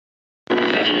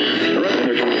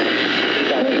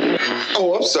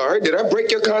Oh, I'm sorry. Did I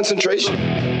break your concentration?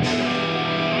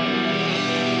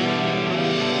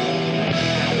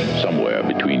 Somewhere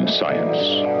between science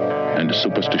and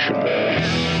superstition.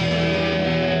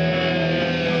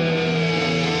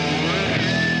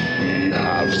 We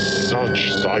have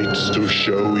such sights to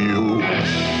show you.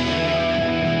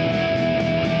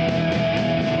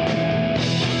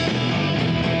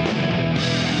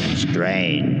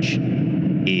 Strange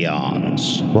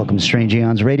Eons. Welcome to Strange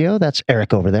Eons Radio. That's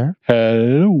Eric over there.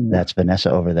 Hello. That's Vanessa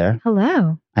over there.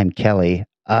 Hello. I'm Kelly.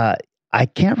 I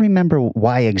can't remember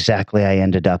why exactly I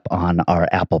ended up on our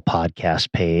Apple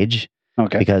Podcast page.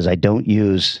 Okay. Because I don't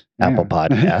use Apple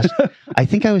Podcast. I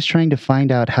think I was trying to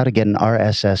find out how to get an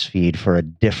RSS feed for a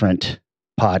different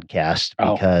podcast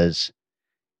because,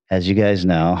 as you guys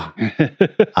know,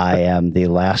 I am the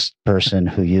last person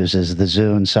who uses the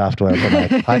Zune software for my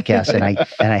podcast,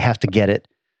 and I have to get it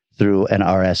through an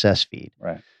RSS feed.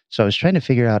 Right. So I was trying to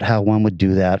figure out how one would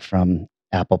do that from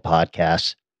Apple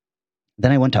Podcasts.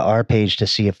 Then I went to our page to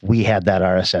see if we had that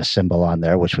RSS symbol on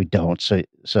there, which we don't.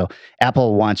 So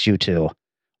Apple wants you to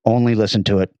only listen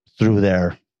to it through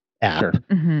their app. Sure.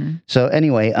 Mm-hmm. So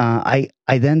anyway, I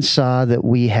then saw that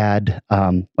we had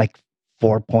like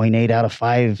 4.8 out of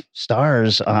 5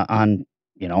 stars on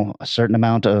a certain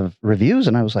amount of reviews,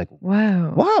 and I was like,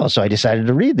 wow! So I decided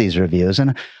to read these reviews,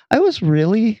 and I was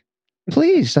really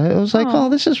pleased. I was like, oh,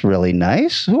 this is really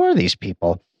nice. Who are these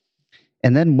people?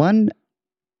 And then one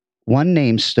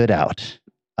name stood out,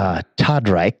 Todd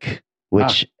Reich,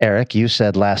 which Eric, you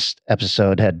said last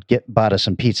episode had bought us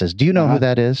some pizzas. Do you know who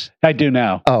that is? I do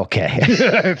now.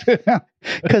 Okay.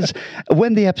 Because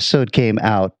when the episode came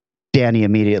out, Danny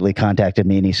immediately contacted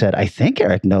me and he said, I think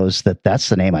Eric knows that that's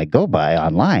the name I go by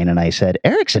online. And I said,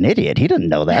 Eric's an idiot. He didn't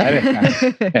know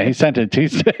that. Yeah, he sent it. He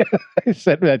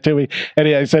sent that to me. And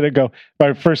I said, I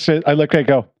look at it,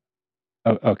 go,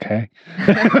 oh, okay.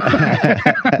 Then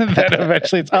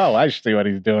eventually it's, I see what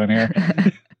he's doing here.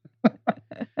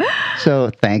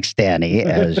 So thanks, Danny,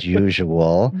 as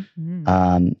usual.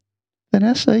 Mm-hmm.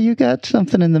 Vanessa, you got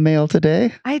something in the mail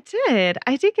today? I did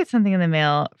get something in the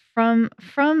mail from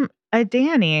a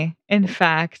Danny, in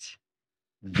fact.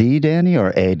 The Danny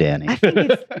or a Danny?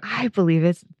 I believe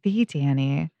it's the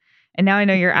Danny. And now I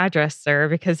know your address, sir,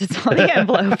 because it's on the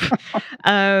envelope.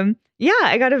 Yeah,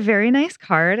 I got a very nice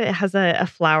card. It has a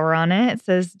flower on it. It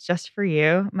says, just for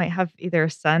you. It might have either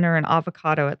a sun or an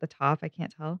avocado at the top. I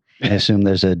can't tell. I assume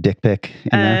there's a dick pic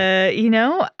in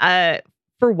there?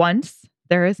 For once,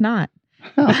 there is not.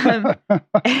 Oh.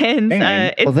 And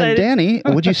well, then, Danny,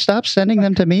 would you stop sending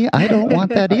them to me? I don't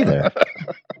want that either.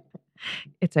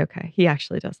 It's okay. He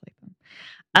actually does like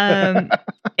them.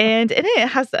 And in it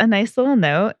has a nice little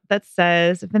note that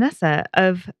says, Vanessa,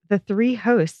 of the 3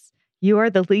 hosts, you are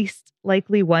the least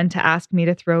likely one to ask me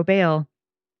to throw bail.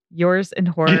 Yours in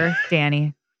horror,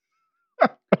 Danny.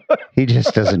 He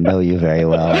just doesn't know you very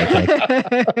well, I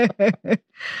think.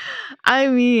 I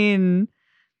mean,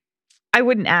 I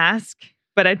wouldn't ask,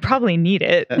 but I'd probably need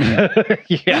it.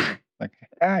 Yeah. Like,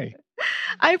 hi.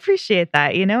 I appreciate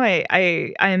that.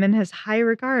 I am in his high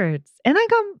regards. And I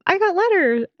got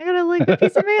letters. I got a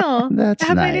piece of mail. That's I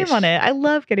have my nice. name on it. I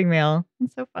love getting mail.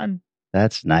 It's so fun.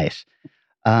 That's nice.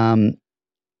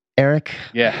 Eric?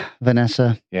 Yeah.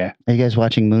 Vanessa? Yeah. Are you guys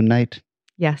watching Moon Knight?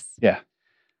 Yes. Yeah.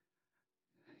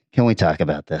 Can we talk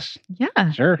about this?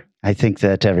 Yeah. Sure. I think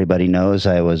that everybody knows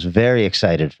I was very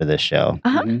excited for this show.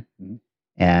 Uh-huh. Mm-hmm.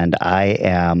 And I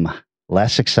am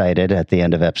less excited at the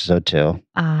end of episode 2.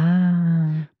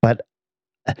 But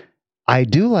I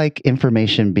do like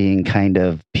information being kind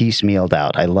of piecemealed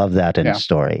out. I love that in a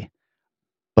story.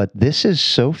 But this is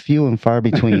so few and far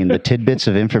between the tidbits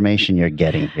of information you're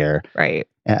getting here. Right.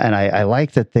 And I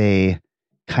like that they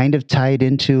kind of tied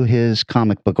into his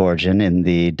comic book origin in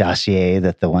the dossier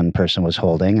that the one person was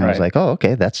holding. I was like, oh,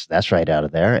 okay, that's right out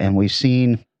of there. And we've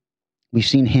seen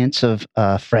hints of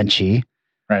Frenchie.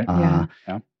 Right.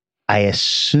 Yeah. I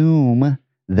assume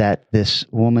that this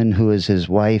woman who is his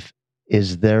wife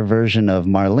is their version of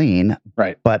Marlene.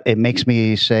 Right. But it makes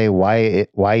me say, why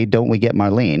don't we get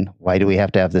Marlene? Why do we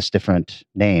have to have this different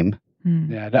name?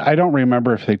 Yeah. I don't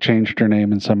remember if they changed her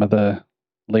name in some of the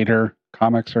later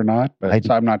comics or not, but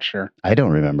I'm not sure. I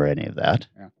don't remember any of that.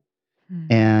 Yeah.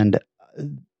 And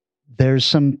there's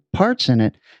some parts in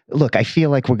it. Look, I feel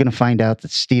like we're going to find out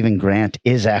that Stephen Grant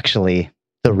is actually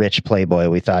the rich playboy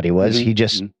we thought he was. Mm-hmm. He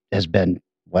just has been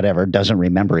whatever, doesn't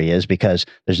remember he is, because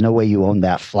there's no way you own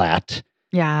that flat.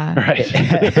 Yeah.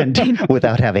 Right. And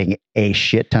without having a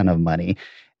shit ton of money.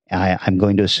 I'm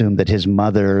going to assume that his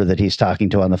mother that he's talking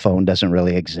to on the phone doesn't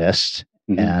really exist.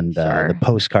 And Sure. the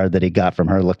postcard that he got from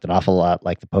her looked an awful lot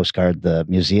like the postcard the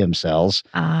museum sells.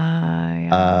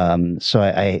 Yeah. So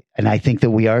I think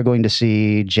that we are going to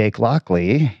see Jake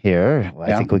Lockley here.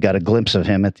 I think we got a glimpse of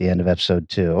him at the end of episode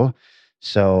 2.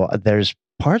 So there's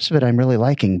parts of it I'm really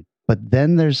liking, but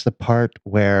then there's the part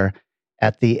where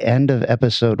at the end of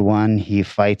episode 1, he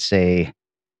fights a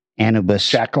Anubis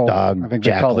Jackal. dog. I think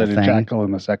they called it a thing. jackal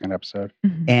in the second episode.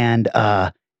 And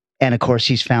of course,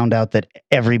 he's found out that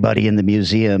everybody in the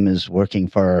museum is working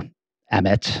for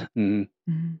Ammit. Mhm.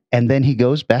 And then he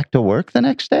goes back to work the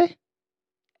next day.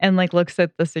 And like looks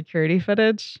at the security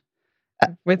footage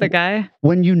with a guy.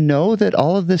 When you know that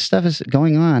all of this stuff is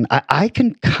going on, I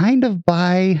can kind of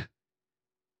buy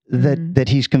that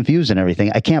he's confused and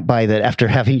everything. I can't buy that after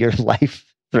having your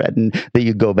life threatened that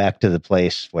you go back to the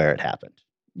place where it happened.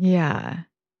 Yeah.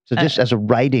 So just as a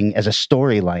writing, as a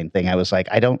storyline thing, I was like,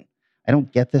 I don't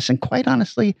get this. And quite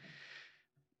honestly,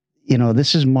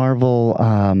 this is Marvel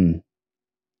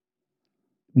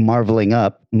marveling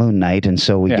up Moon Knight, and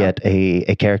so we get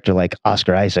a character like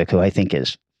Oscar Isaac, who I think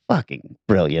is fucking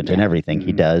brilliant in everything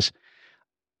he does,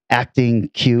 acting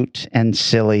cute and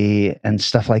silly and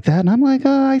stuff like that. And I'm like,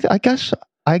 I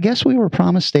guess we were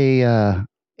promised a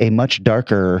much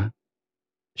darker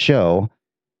show,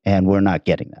 and we're not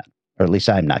getting that, or at least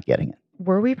I'm not getting it.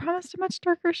 Were we promised a much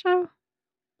darker show?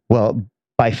 Well,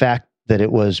 by fact that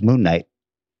it was Moon Knight.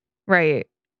 Right.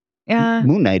 Yeah.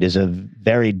 Moon Knight is a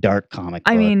very dark comic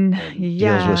book. I mean,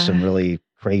 deals with some really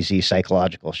crazy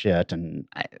psychological shit, and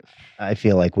I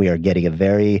feel like we are getting a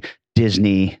very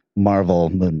Disney Marvel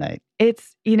Moon Knight.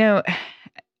 It's,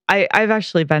 I've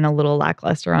actually been a little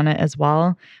lackluster on it as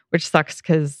well, which sucks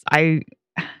because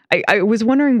I was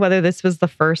wondering whether this was the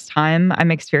first time I'm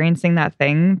experiencing that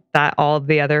thing that all of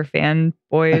the other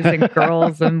fanboys and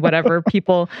girls and whatever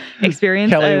people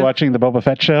experience. Kelly watching the Boba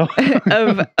Fett show.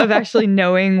 of actually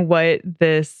knowing what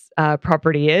this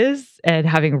property is and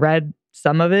having read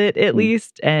some of it at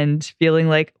least and feeling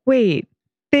like, wait,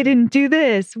 they didn't do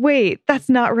this. Wait, that's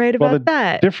not right about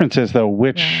that. The difference is, though,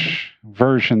 which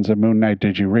versions of Moon Knight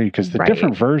did you read? Because the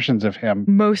different versions of him,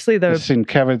 mostly the in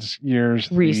Kevin's years,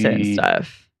 recent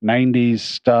stuff. 90s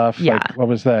stuff. Yeah. Like, what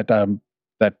was that?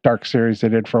 That dark series they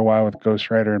did for a while with Ghost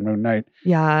Rider and Moon Knight.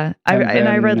 Yeah.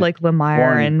 I read like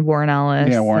Lemire and Warren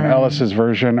Ellis. Yeah, Warren Ellis's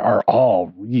version are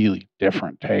all really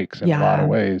different takes in a lot of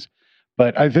ways.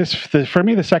 But for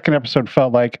me, the second episode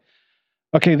felt like,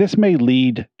 okay, this may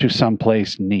lead to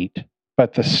someplace neat,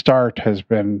 but the start has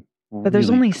been But there's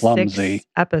really only clumsy. 6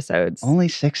 episodes. Only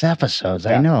 6 episodes.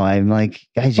 Yeah. I know. I'm like,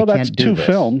 guys, you that's can't do 2 this.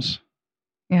 films.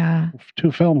 Yeah.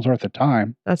 2 films worth of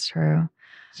time. That's true.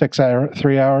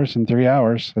 3 hours and 3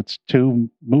 hours. That's 2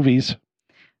 movies.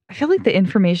 I feel like the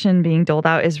information being doled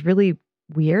out is really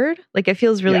weird. Like it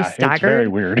feels really staggered. It's very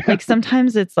weird. Like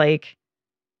sometimes it's like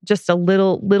just a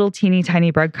little teeny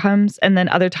tiny breadcrumbs, and then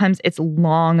other times it's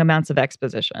long amounts of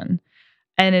exposition.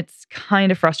 And it's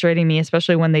kind of frustrating me,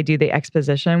 especially when they do the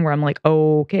exposition where I'm like,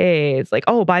 okay, it's like,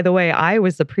 oh, by the way, I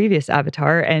was the previous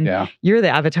avatar and you're the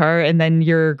avatar, and then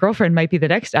your girlfriend might be the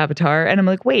next avatar. And I'm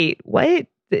like, wait, what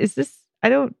is this?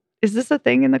 Is this a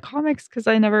thing in the comics? Because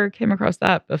I never came across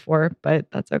that before, but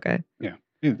that's okay. Yeah,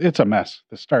 it's a mess.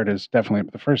 The start is definitely,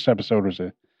 the first episode was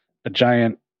a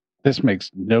giant, this makes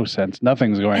no sense.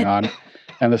 Nothing's going on.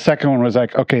 And the second one was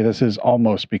like, okay, this is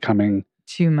almost becoming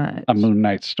too much a Moon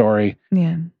Knight story.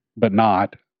 Yeah. But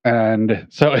not. And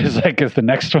so it's like, is the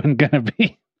next one going to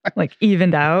be like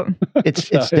evened out? It's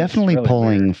definitely really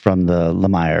pulling weird from the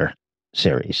Lemire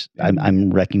series.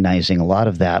 I'm recognizing a lot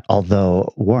of that,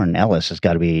 although Warren Ellis has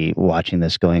got to be watching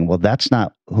this going, well, that's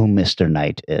not who Mr.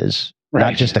 Knight is. Right.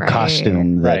 Not just a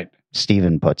costume that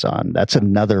Steven puts on. That's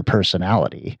another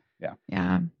personality. Yeah.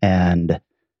 Yeah. And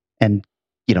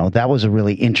that was a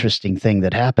really interesting thing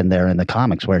that happened there in the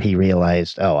comics where he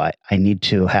realized, oh, I need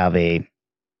to have a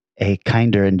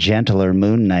kinder and gentler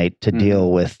Moon Knight to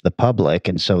deal with the public.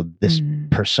 And so this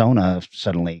persona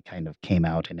suddenly kind of came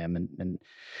out in him. And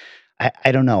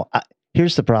I don't know.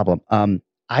 Here's the problem.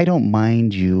 I don't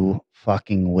mind you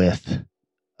fucking with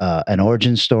an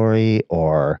origin story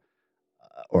or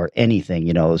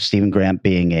anything, Stephen Grant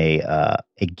being a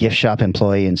gift shop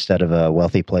employee instead of a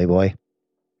wealthy playboy.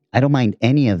 I don't mind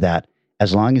any of that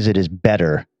as long as it is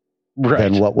better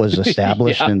than what was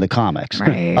established in the comics.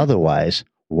 Right. Otherwise,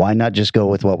 why not just go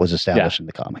with what was established in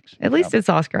the comics? At least it's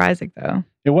Oscar Isaac, though.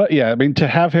 I mean, to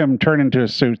have him turn into a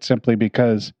suit simply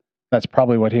because that's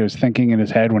probably what he was thinking in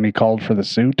his head when he called for the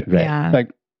suit. Right. Yeah.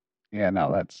 Like, no,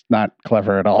 that's not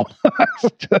clever at all.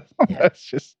 That's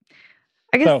just.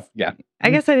 I guess, so, yeah. I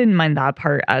guess I didn't mind that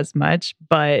part as much,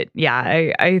 but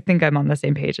yeah, I think I'm on the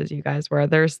same page as you guys where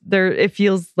it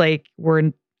feels like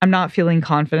I'm not feeling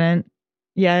confident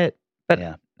yet, but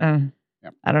I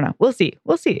don't know. We'll see.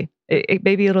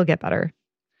 Maybe it'll get better.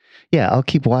 Yeah, I'll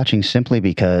keep watching simply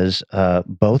because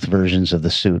both versions of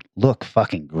the suit look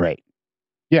fucking great.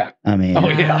 Yeah. I mean,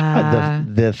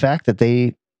 the fact that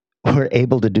they were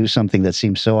able to do something that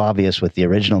seems so obvious with the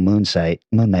original Moon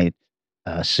Knight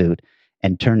suit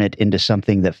and turn it into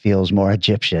something that feels more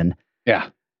Egyptian. Yeah.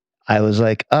 I was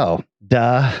like, oh,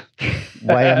 duh.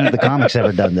 Why haven't the comics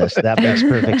ever done this? That makes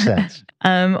perfect sense.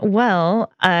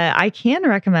 Well, I can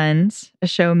recommend a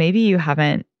show maybe you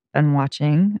haven't been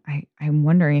watching. I'm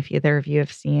wondering if either of you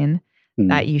have seen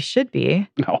that you should be.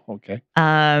 Oh, okay.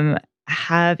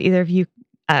 Have either of you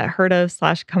heard of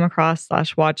 / come across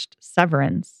 / watched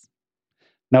Severance?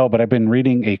 No, but I've been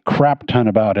reading a crap ton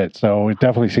about it, so it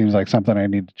definitely seems like something I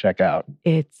need to check out.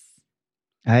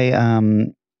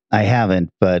 I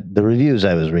haven't, but the reviews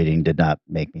I was reading did not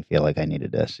make me feel like I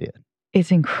needed to see it.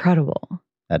 It's incredible.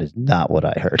 That is not what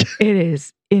I heard. It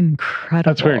is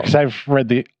incredible. That's weird because I've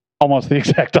read almost the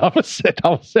exact opposite.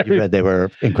 You read they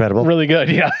were incredible? Really good,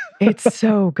 yeah. It's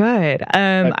so good.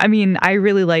 I mean, I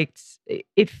really liked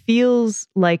it. Feels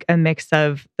like a mix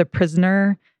of The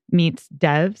Prisoner meets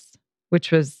Devs, which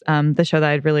was the show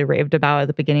that I'd really raved about at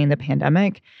the beginning of the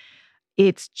pandemic.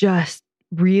 It's just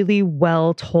really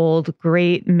well told,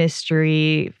 great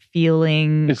mystery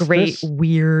feeling,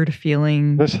 weird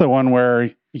feeling. This is the one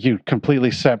where you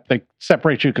completely they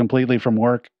separate you completely from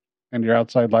work and your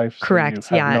outside life. So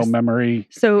correct. You have no memory.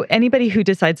 So anybody who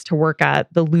decides to work at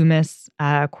the Loomis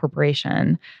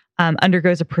Corporation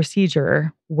undergoes a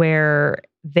procedure where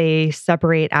they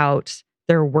separate out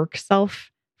their work self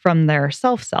from their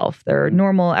self, their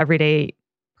normal everyday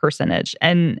personage.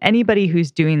 And anybody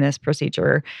who's doing this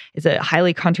procedure is a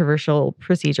highly controversial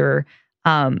procedure,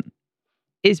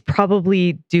 is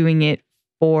probably doing it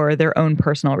for their own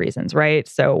personal reasons, right?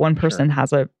 So one person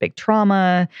has a big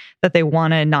trauma that they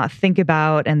want to not think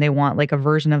about, and they want like a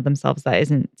version of themselves that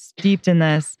isn't steeped in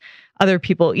this. Other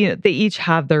people, they each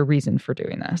have their reason for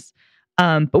doing this.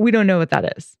 But we don't know what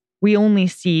that is. We only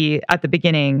see at the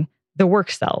beginning the work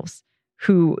selves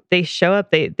who they show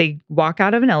up, they walk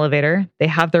out of an elevator, they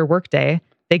have their work day,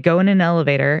 they go in an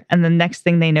elevator, and the next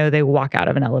thing they know, they walk out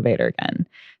of an elevator again.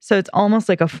 So it's almost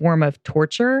like a form of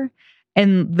torture.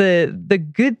 And the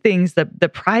good things,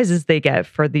 the prizes they get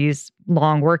for these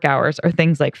long work hours are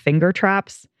things like finger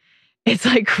traps. It's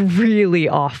like really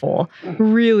awful,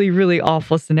 really, really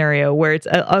awful scenario where it's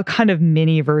a kind of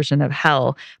mini version of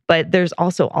hell. But there's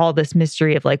also all this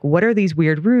mystery of like, what are these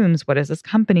weird rooms? What does this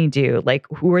company do? Like,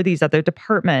 who are these other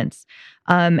departments?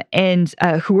 And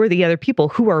who are the other people?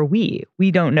 Who are we?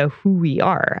 We don't know who we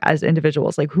are as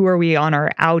individuals. Like, who are we on our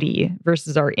Audi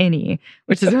versus our innie,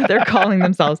 which is what they're calling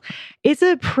themselves. It's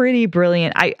a pretty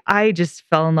brilliant, I just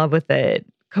fell in love with it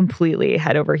completely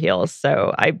head over heels.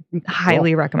 So I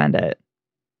highly recommend it.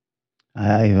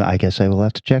 I guess I will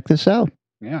have to check this out.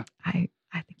 Yeah. I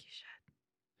think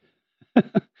you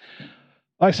should.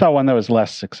 I saw one that was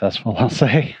less successful, I'll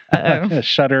say. A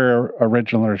Shudder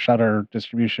original or Shudder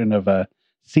distribution of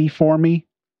See For Me.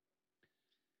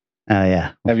 Oh,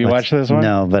 yeah. Have you watched this one?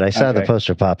 No, but I saw the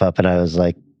poster pop up and I was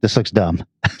like, this looks dumb.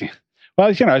 Well,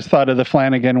 I just thought of the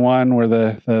Flanagan one where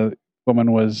the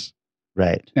woman was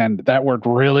right, and that worked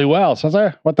really well. So I was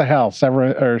like, what the hell?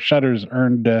 Shudder's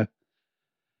earned a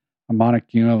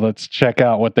moniker. Let's check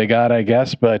out what they got, I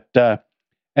guess. But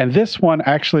and this one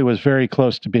actually was very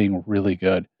close to being really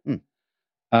good. The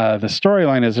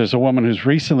storyline is there's a woman who's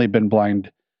recently been blind.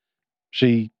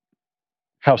 She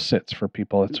house sits for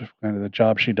people. It's kind of the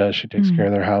job she does. She takes care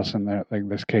of their house and like in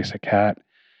this case, a cat,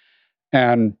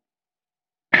 and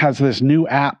has this new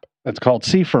app that's called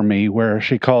See For Me, where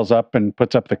she calls up and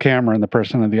puts up the camera and the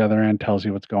person on the other end tells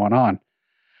you what's going on.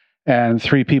 And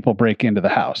 3 people break into the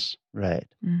house. Right.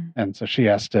 And so she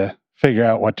has to figure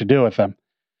out what to do with them.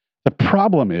 The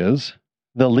problem is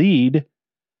the lead,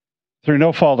 through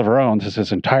no fault of her own, this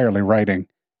is entirely writing,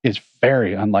 is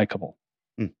very unlikable.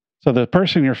 So the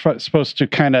person you're supposed to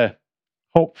kind of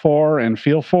hope for and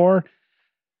feel for,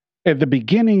 at the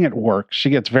beginning it works. She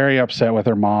gets very upset with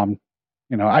her mom.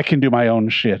 I can do my own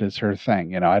shit is her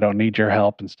thing. I don't need your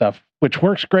help and stuff, which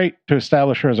works great to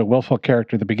establish her as a willful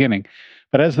character at the beginning.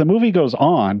 But as the movie goes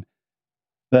on,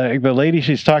 the lady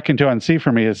she's talking to on See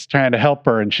For Me is trying to help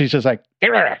her, and she's just like,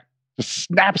 just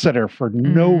snaps at her for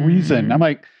no reason. I'm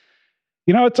like,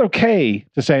 it's okay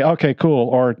to say, okay, cool,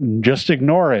 or just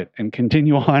ignore it and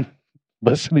continue on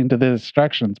listening to the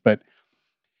instructions.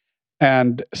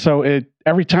 And so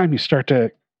every time you start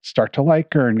to start to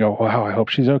like her and go, wow, I hope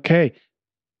she's okay.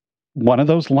 One of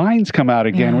those lines come out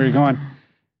again where you're going,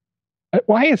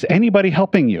 why is anybody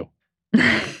helping you?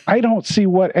 I don't see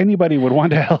what anybody would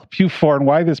want to help you for, and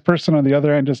why this person on the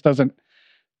other end just doesn't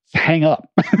hang up.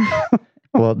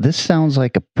 Well, this sounds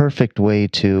like a perfect way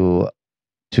to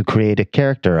create a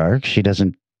character arc. She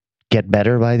doesn't get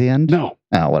better by the end? No.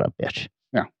 Oh, what a bitch.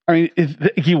 Yeah. I mean,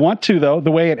 if you want to, though,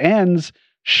 the way it ends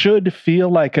should feel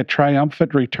like a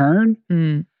triumphant return.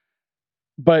 Mm.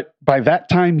 But by that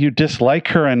time, you dislike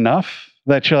her enough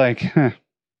that you're like, huh.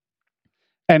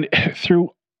 And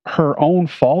through her own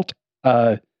fault,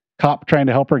 cop trying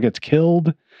to help her gets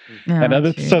killed. And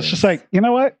other, so it's just like, you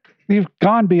know what? You've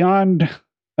gone beyond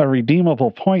a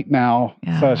redeemable point now.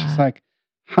 Yeah. So it's just like,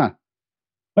 huh.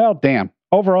 Well, damn.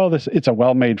 Overall, it's a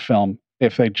well-made film.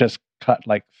 If they just cut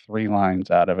like 3 lines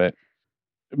out of it,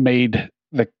 made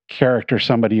the character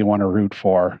somebody you want to root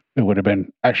for, it would have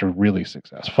been actually really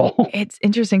successful. It's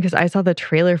interesting because I saw the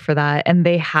trailer for that and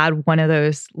they had one of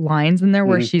those lines in there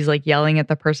where she's like yelling at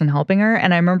the person helping her.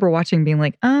 And I remember watching being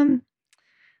like,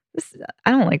 this,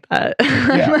 I don't like that.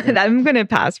 Yeah. I'm going to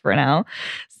pass for now.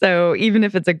 So even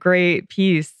if it's a great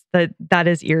piece, that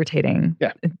is irritating.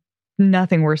 Yeah.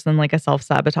 Nothing worse than like a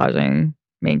self-sabotaging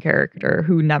main character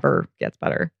who never gets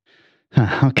better.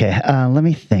 Okay, let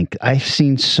me think. I've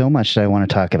seen so much that I want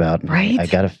to talk about. Right? I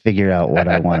got to figure out what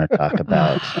I want to talk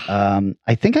about.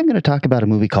 I think I'm going to talk about a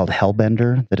movie called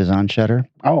Hellbender that is on Shudder.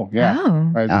 Oh, yeah.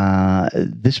 Oh.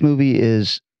 This movie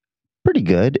is pretty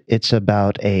good. It's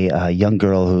about a young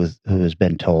girl who has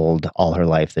been told all her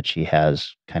life that she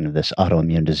has kind of this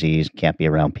autoimmune disease, can't be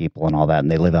around people and all that, and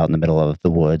they live out in the middle of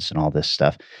the woods and all this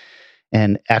stuff.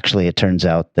 And actually, it turns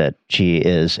out that she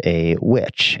is a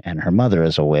witch, and her mother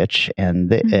is a witch,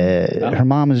 and her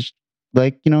mom is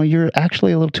like, you're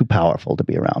actually a little too powerful to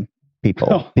be around people.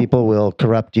 Oh. People will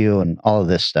corrupt you and all of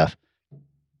this stuff.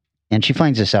 And she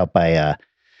finds this out by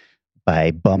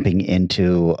bumping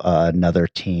into another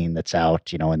teen that's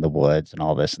out, in the woods and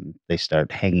all this, and they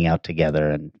start hanging out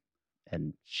together,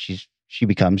 and she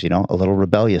becomes, a little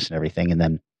rebellious and everything, and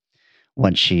then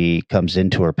when she comes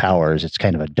into her powers, it's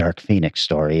kind of a Dark Phoenix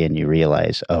story, and you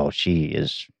realize, oh, she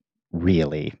is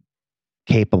really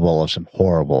capable of some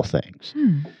horrible things.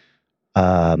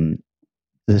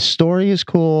 The story is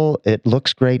cool. It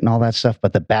looks great and all that stuff,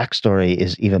 but the backstory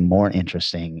is even more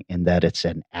interesting in that it's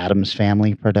an Addams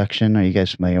Family production. Are you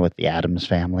guys familiar with the Addams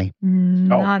Family?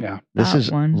 Yeah. This is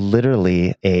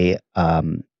literally a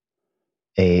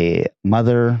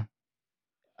mother,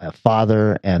 a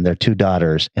father, and their 2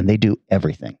 daughters, and they do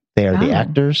everything. They are the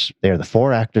actors. They are the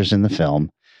 4 actors in the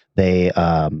film. They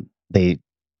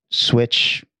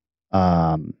switch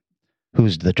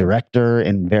who's the director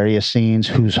in various scenes,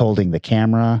 who's holding the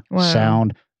camera,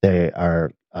 sound. They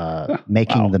are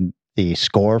making the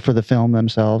score for the film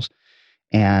themselves.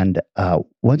 And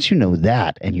once you know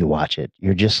that and you watch it,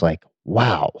 you're just like,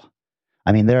 wow.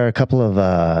 I mean, there are a couple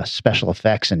of special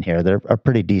effects in here that are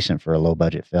pretty decent for a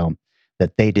low-budget film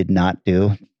that they did not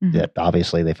do. That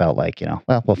obviously they felt like,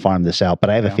 we'll farm this out.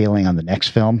 But I have a feeling on the next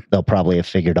film, they'll probably have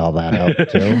figured all that out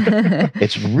too.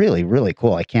 It's really, really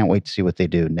cool. I can't wait to see what they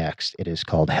do next. It is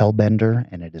called Hellbender,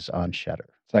 and it is on Shudder.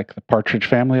 It's like the Partridge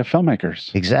Family of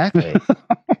filmmakers. Exactly.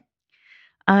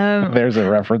 There's a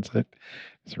reference.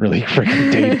 It's really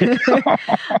freaking dated.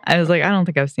 I was like, I don't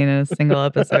think I've seen a single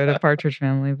episode of Partridge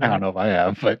Family. But I don't know if I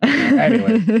have, but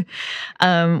anyway.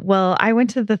 Well, I went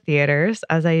to the theaters,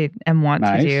 as I am wont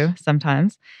to do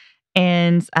sometimes.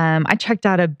 And I checked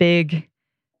out a big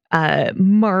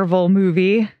Marvel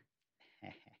movie.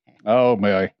 Oh,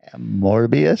 my.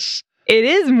 Morbius? It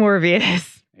is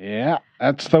Morbius. Yeah,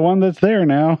 that's the one that's there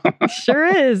now. Sure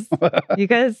is. You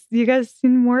guys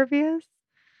seen Morbius?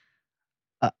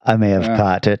 I may have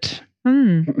caught it.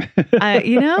 That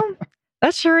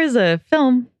sure is a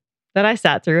film that I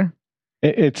sat through.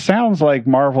 It sounds like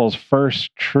Marvel's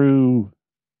first true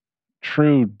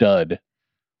dud.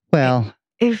 Well,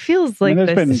 it feels like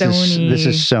Sony. This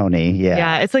is Sony, yeah.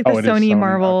 Yeah, it's like the Sony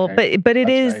Marvel, okay. but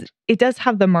it does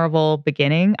have the Marvel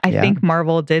beginning. I think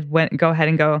Marvel did go ahead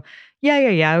and go,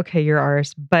 yeah, okay, you're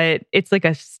ours. But it's like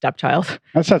a stepchild.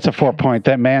 That's a 4-point.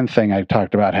 That Man Thing I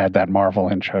talked about had that Marvel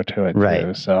intro to it, right?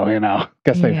 Too. So,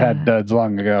 guess they've had duds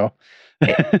long ago.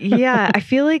 I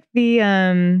feel like the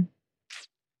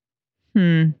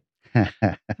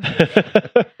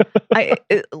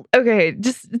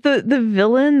just the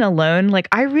villain alone, like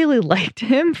I really liked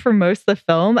him for most of the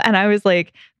film, and I was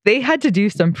like, they had to do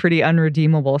some pretty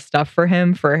unredeemable stuff for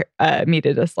him for me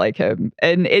to dislike him,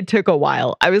 and it took a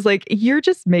while. I was like, you're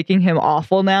just making him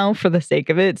awful now for the sake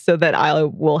of it, so that I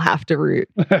will have to root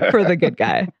for the good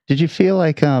guy. Did you feel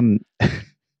like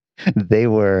they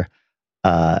were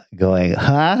going,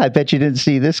 I bet you didn't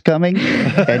see this coming.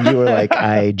 And you were like,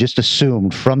 I just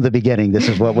assumed from the beginning this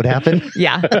is what would happen.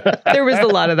 Yeah, there was a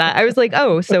lot of that. I was like,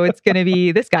 oh, so it's going to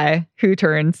be this guy who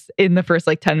turns in the first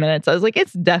 10 minutes. I was like,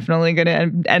 it's definitely going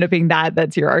to end up being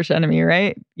that's your arch enemy,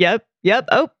 right? Yep.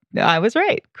 Oh, I was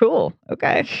right. Cool.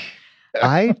 Okay.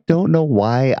 I don't know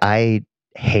why I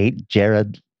hate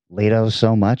Jared Leto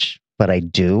so much, but I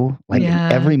do. In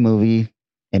every movie,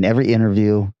 in every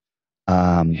interview.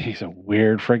 He's a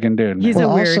weird friggin' dude. Man. He's a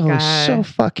weird also guy. So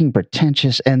fucking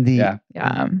pretentious, and the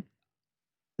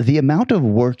amount of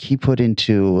work he put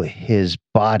into his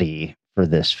body for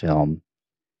this film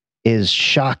is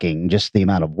shocking. Just the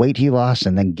amount of weight he lost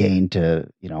and then gained to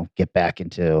get back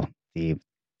into the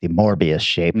Morbius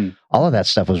shape. All of that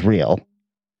stuff was real.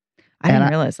 I didn't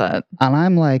realize that. And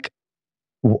I'm like,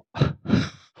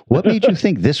 what made you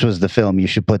think this was the film you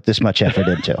should put this much effort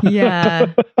into? Yeah,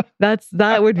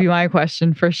 that would be my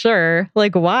question for sure.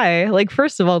 Why?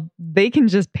 First of all, they can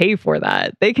just pay for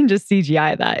that. They can just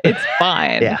CGI that. It's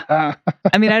fine. Yeah.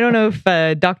 I mean, I don't know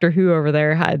if Doctor Who over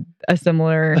there had a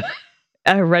similar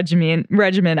regimen.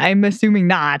 I'm assuming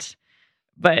not,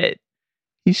 but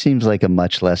he seems like a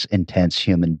much less intense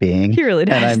human being. He really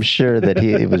does. And I'm sure that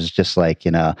he was just like,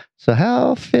 so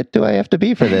how fit do I have to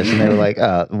be for this? And they were like,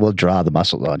 we'll draw the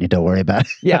muscles on you. Don't worry about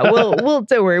it. Yeah, we'll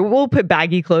don't worry. We'll put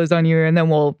baggy clothes on you and then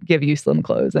we'll give you slim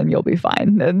clothes and you'll be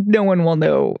fine. And no one will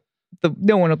know.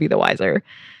 No one will be the wiser.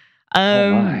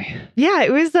 My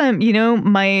it was,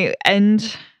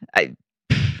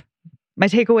 my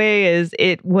takeaway is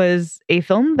it was a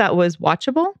film that was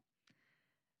watchable.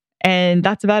 And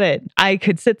that's about it. I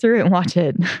could sit through it and watch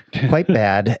it. Quite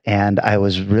bad. And I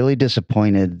was really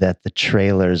disappointed that the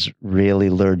trailers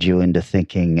really lured you into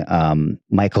thinking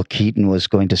Michael Keaton was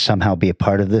going to somehow be a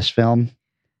part of this film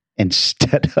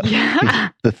instead of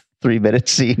the 3-minute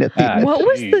scene at the end. What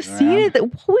was the scene?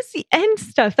 What was the end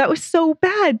stuff? That was so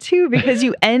bad too, because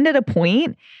you end at a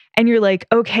point and you're like,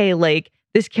 okay,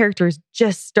 this character is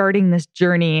just starting this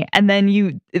journey. And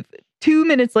then 2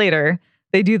 minutes later,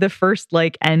 they do the first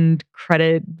end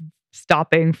credit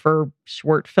stopping for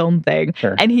short film thing.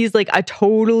 Sure. And he's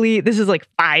this is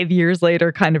 5 years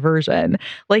later kind of version.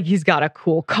 He's got a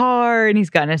cool car and he's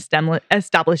got an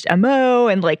established MO.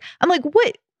 And I'm like,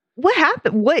 what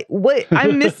happened? What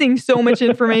I'm missing so much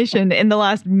information in the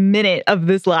last minute of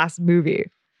this last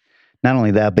movie. Not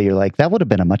only that, but you're like, that would have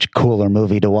been a much cooler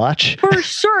movie to watch. For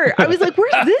sure. I was like,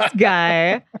 where's this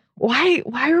guy? Why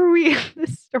are we in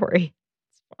this story?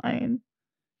 It's fine.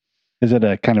 Is it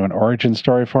a kind of an origin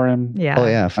story for him? Yeah. Oh,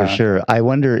 yeah, for sure. I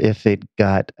wonder if it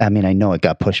got, I know it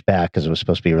got pushed back because it was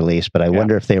supposed to be released, but I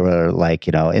wonder if they were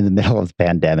in the middle of the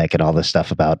pandemic and all this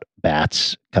stuff about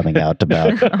bats coming out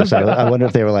about. So I wonder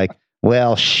if they were like,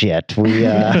 well, shit, we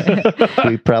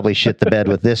probably shit the bed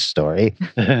with this story.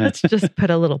 Let's just put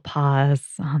a little pause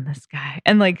on this guy.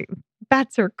 And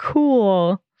bats are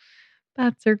cool.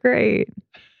 Bats are great.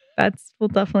 Bats will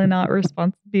definitely not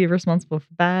be responsible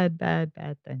for bad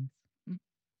things.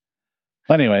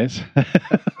 Anyways,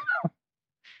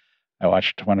 I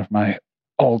watched one of my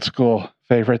old school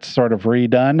favorites sort of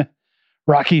redone.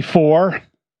 Rocky IV,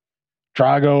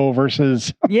 Drago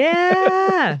versus...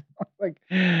 Yeah!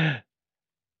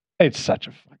 It's such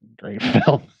a fucking great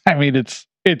film. I mean, it's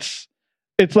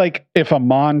like if a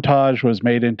montage was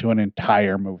made into an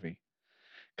entire movie.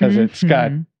 Because it's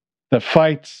got the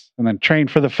fights and then train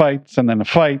for the fights and then a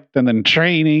fight and then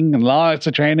training and lots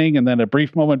of training and then a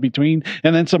brief moment between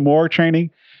and then some more training.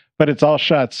 But it's all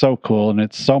shot so cool and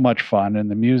it's so much fun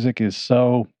and the music is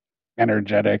so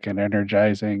energetic and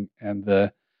energizing and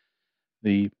the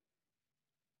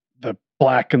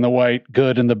black and the white,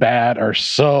 good and the bad are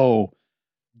so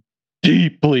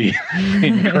deeply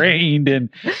ingrained and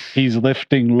he's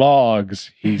lifting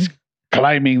logs. He's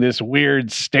climbing this weird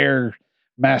stair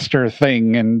master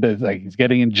thing and he's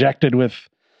getting injected with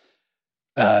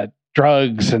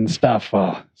drugs and stuff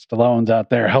while Stallone's out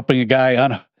there helping a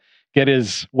guy get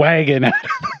his wagon out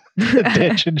of the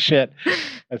ditch and shit.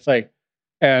 It's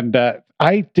and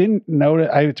I didn't notice,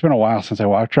 it's been a while since I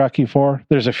watched Rocky IV.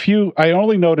 There's I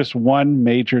only noticed one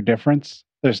major difference.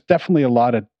 There's definitely a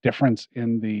lot of difference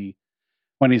when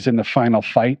he's in the final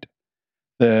fight.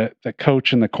 The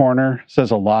coach in the corner says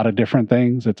a lot of different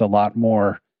things. It's a lot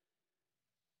more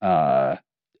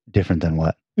different than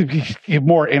what?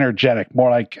 More energetic,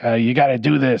 more you got to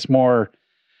do this more.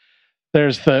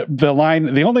 There's the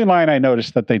line. The only line I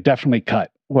noticed that they definitely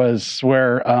cut was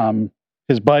where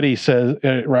his buddy says,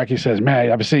 Rocky says,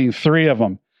 "Man, I've seen 3 of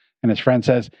them," and his friend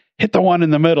says, "Hit the one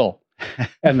in the middle."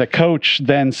 And the coach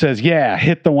then says, "Yeah,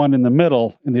 hit the one in the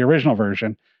middle," in the original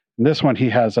version. In this one, he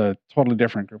has a totally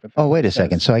different group of things. Oh, wait a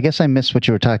second. So I guess I missed what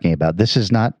you were talking about. This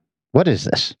is not, what is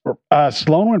this?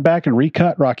 Stallone went back and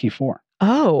recut Rocky IV.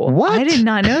 Oh, what? I did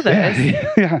not know this.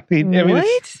 Yeah. I mean,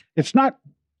 What? It's not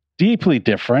deeply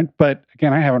different, but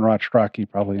again, I haven't watched Rocky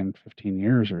probably in 15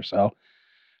 years or so,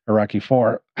 or Rocky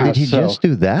IV. Did he just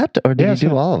do that, or did he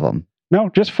do all of them? No,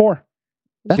 just 4.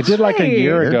 He did like a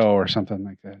year weird. ago or something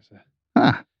like that.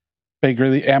 Huh. Big,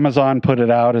 Amazon put it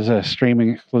out as a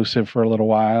streaming exclusive for a little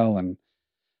while, and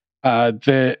I'm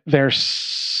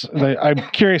curious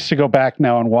to go back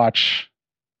now and watch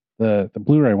the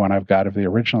Blu-ray one I've got of the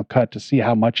original cut to see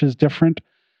how much is different,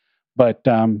 but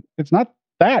it's not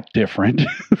that different.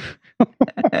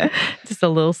 Just a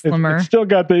little slimmer. It's still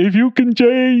got the if you can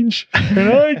change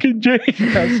and I can change.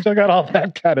 It's still got all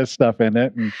that kind of stuff in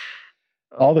it, and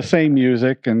all the same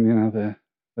music, and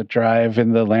the drive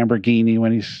in the Lamborghini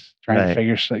when he's trying to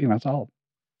figure stuff. It's all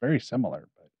very similar.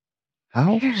 But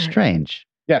how strange.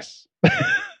 Yes.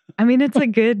 I mean, it's a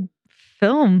good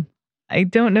film. I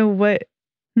don't know what.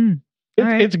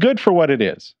 It's good for what it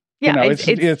is. Yeah,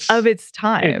 it's of its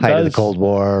time. Height of the Cold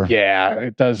War. Yeah,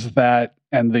 it does that,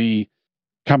 and the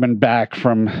coming back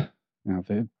from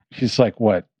he's like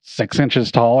what 6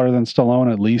 inches taller than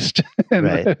Stallone at least in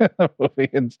the movie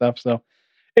and stuff. So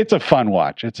it's a fun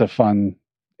watch.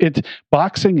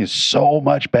 Boxing is so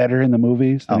much better in the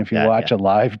movies than if you watch a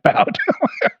live bout.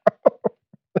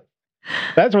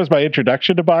 That was my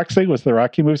introduction to boxing, was the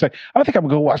Rocky movies. Like, I think I'm going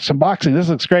to go watch some boxing. This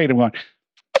looks great. I'm going,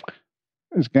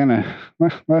 there's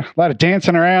a lot of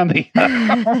dancing around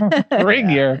the ring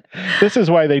here. This is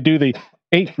why they do the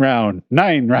 8-round,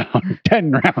 9-round,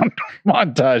 10-round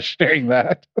montage during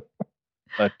that.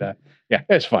 But yeah,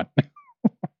 it's fun.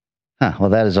 Well,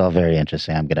 that is all very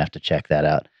interesting. I'm going to have to check that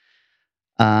out.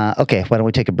 Okay, why don't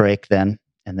we take a break then?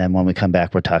 And then when we come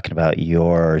back, we're talking about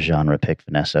your genre pick,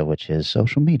 Vanessa, which is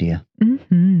social media.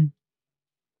 Mm-hmm.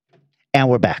 And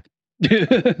we're back.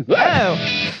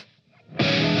 Oh.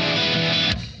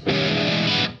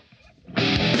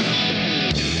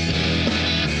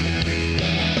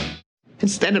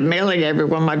 Instead of mailing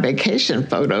everyone my vacation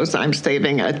photos, I'm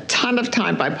saving a ton of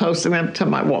time by posting them to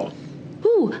my wall.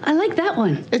 Ooh, I like that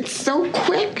one. It's so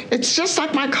quick. It's just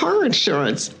like my car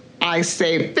insurance. I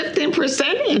saved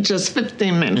 15% in just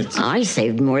 15 minutes. I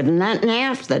saved more than that in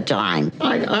half the time.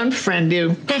 I unfriend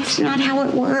you. That's not how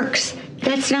it works.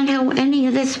 That's not how any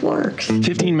of this works.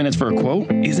 15 minutes for a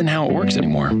quote isn't how it works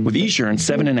anymore. With Esurance,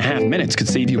 7.5 minutes could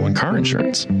save you on car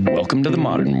insurance. Welcome to the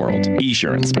modern world.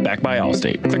 Esurance, backed by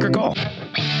Allstate. Click or call.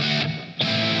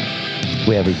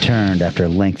 We have returned after a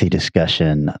lengthy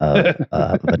discussion of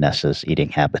Vanessa's eating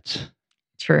habits.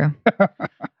 True.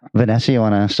 Vanessa, you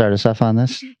want to start us off on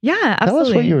this? Yeah, absolutely.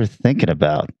 Tell us what you were thinking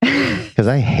about, because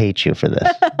I hate you for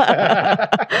this.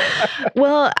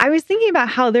 Well, I was thinking about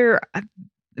how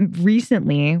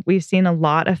recently we've seen a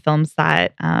lot of films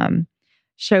that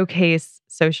showcase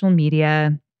social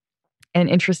media and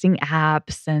interesting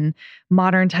apps and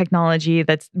modern technology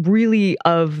that's really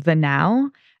of the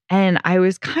now. And I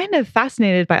was kind of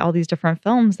fascinated by all these different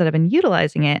films that have been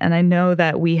utilizing it. And I know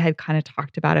that we had kind of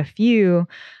talked about a few.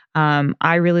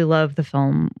 I really love the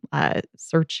film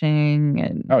Searching.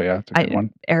 And oh, yeah, it's a good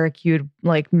one. Eric, you'd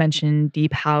mentioned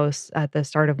Deep House at the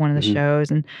start of one of the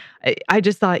shows. And I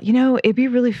just thought, it'd be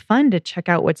really fun to check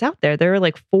out what's out there. There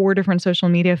are 4 different social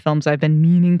media films I've been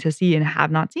meaning to see and have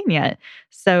not seen yet.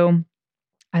 So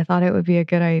I thought it would be a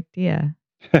good idea.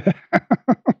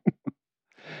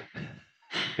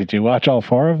 Did you watch all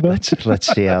 4 of them?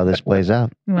 Let's see how this plays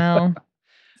out. Well,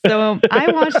 so I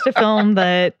watched a film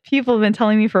that people have been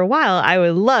telling me for a while I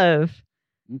would love.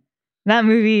 That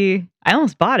movie, I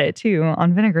almost bought it too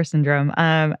on Vinegar Syndrome.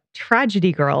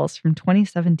 Tragedy Girls from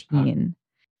 2017.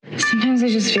 Sometimes I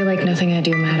just feel like nothing I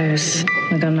do matters.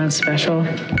 Like I'm not special.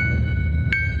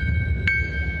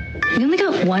 We only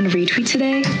got 1 retweet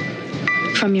today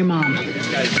from your mom.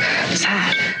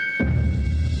 Sad.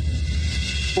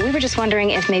 We were just wondering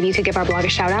if maybe you could give our blog a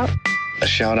shout out. A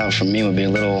shout out from me would be a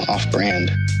little off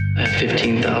brand. I have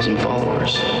 15,000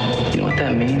 followers. You know what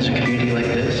that means, a community like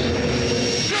this?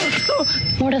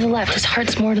 More to the left. His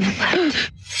heart's more to the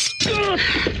left.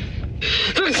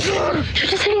 You're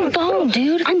just hitting bone,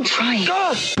 dude. I'm trying.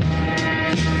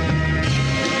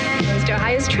 Mr.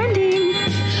 High is trending.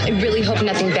 I really hope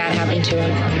nothing bad happened to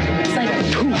him. It's like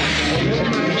poof.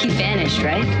 He vanished,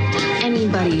 right?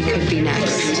 Anybody could be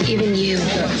next. Even you.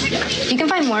 You can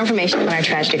find more information on our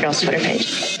Tragedy Girls Twitter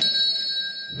page.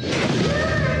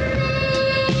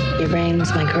 Your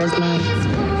brains, my charisma.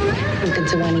 You could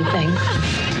do anything.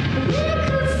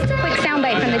 Quick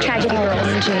soundbite from the Tragedy Girls.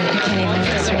 OMG, I can't even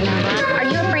notice right now. Are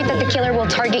you afraid worried that the killer will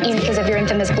target you because of your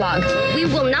infamous blog. We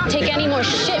will not take any more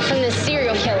shit from this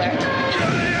serial killer.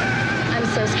 I'm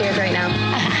so scared right now.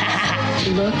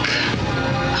 Look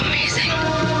amazing.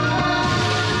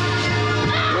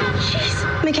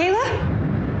 Jeez. Michaela?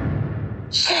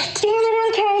 Shit. Damn it,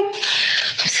 okay.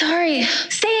 I'm sorry.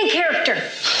 Stay in character.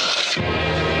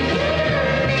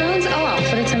 Phone's off,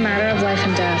 but it's a matter of life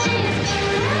and death.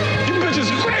 You bitch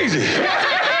is crazy.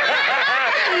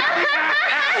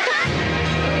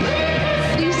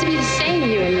 We used to be the same,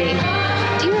 you and me.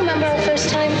 Do you remember our first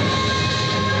time?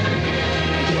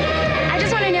 I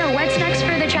just want to know what's next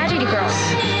for the Tragedy Girls.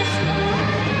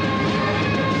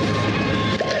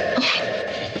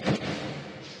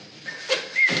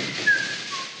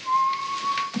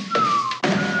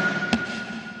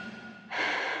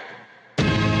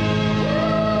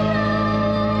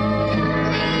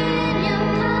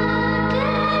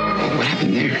 What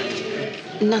happened there?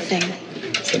 Nothing.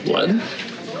 Is it blood?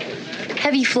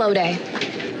 Heavy flow day.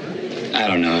 I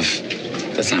don't know if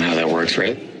that's not how that works,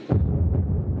 right?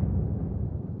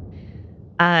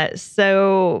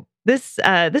 So this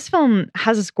film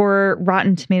has a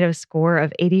Rotten Tomatoes score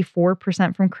of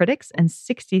 84% from critics and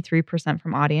 63%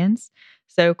 from audience.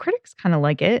 So critics kind of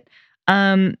like it.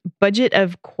 Budget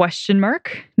of ?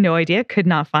 No idea, could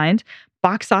not find.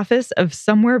 Box office of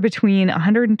somewhere between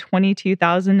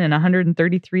 $122,000 and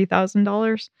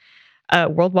 $133,000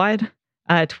 worldwide.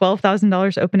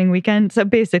 $12,000 opening weekend. So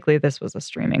basically, this was a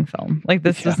streaming film. Like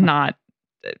this is not.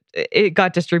 It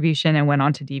got distribution and went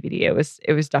on to DVD. It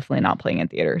was definitely not playing in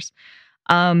theaters,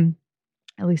 at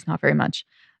least not very much.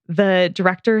 The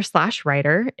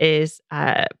director/writer is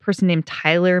a person named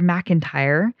Tyler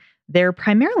McIntyre. They're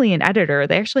primarily an editor.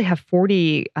 They actually have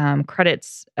 40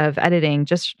 credits of editing,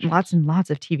 just lots and lots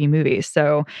of TV movies.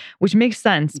 So, which makes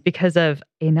sense because of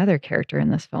another character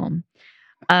in this film.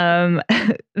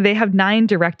 They have 9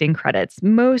 directing credits,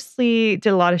 mostly did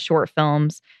a lot of short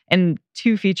films and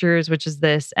 2 features, which is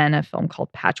this and a film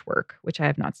called Patchwork, which I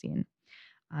have not seen,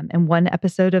 and 1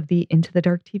 episode of the Into the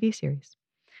Dark TV series.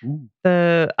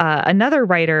 Another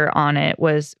writer on it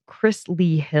was Chris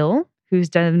Lee Hill, who's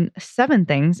done 7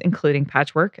 things, including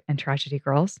Patchwork and Tragedy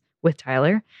Girls with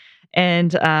Tyler,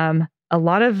 and a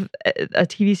lot of a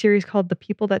TV series called The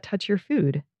People That Touch Your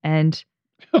Food. And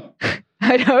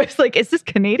I know, it's like, is this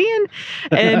Canadian?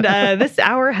 And this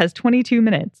hour has 22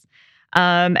 minutes.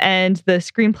 And the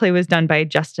screenplay was done by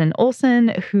Justin Olson,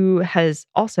 who has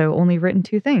also only written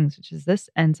 2 things, which is this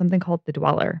and something called The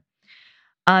Dweller.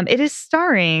 It is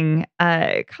starring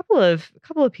a couple of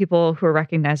people who are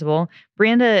recognizable.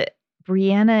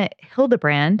 Brianna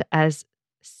Hildebrand as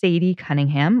Sadie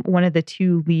Cunningham, one of the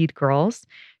 2 lead girls.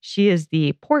 She is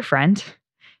the poor friend.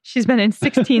 She's been in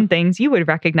 16 things. You would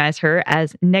recognize her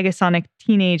as Negasonic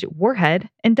Teenage Warhead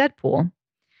in Deadpool.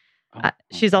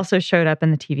 She's also showed up in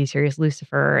the TV series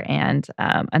Lucifer and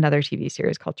another TV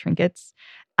series called Trinkets.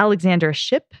 Alexandra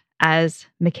Shipp as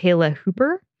Michaela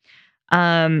Hooper.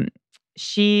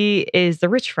 She is the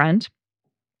rich friend.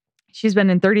 She's been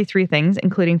in 33 things,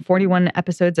 including 41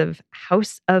 episodes of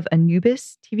House of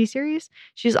Anubis TV series.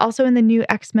 She's also in the new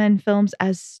X-Men films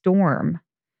as Storm.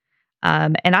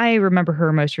 And I remember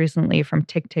her most recently from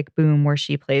Tick, Tick, Boom, where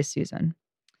she plays Susan.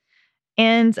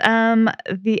 And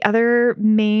the other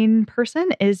main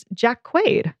person is Jack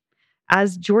Quaid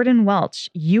as Jordan Welch.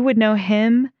 You would know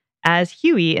him as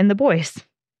Huey in The Boys.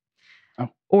 Oh.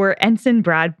 Or Ensign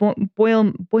Brad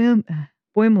Boimler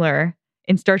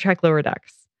in Star Trek Lower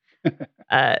Decks.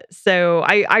 So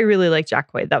I really like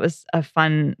Jack Quaid. That was a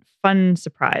fun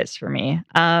surprise for me.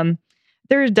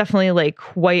 There's definitely like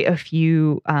quite a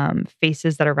few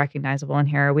faces that are recognizable in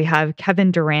here. We have Kevin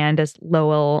Durand as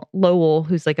Lowell,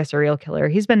 who's like a serial killer.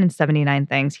 He's been in 79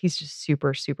 things. He's just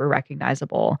super, super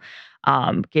recognizable.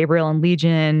 Gabriel and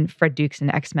Legion, Fred Dukes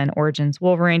in X-Men Origins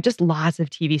Wolverine, just lots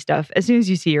of TV stuff. As soon as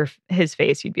you see his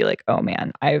face, you'd be like, oh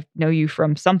man, I know you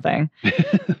from something.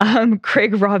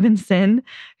 Craig Robinson,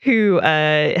 who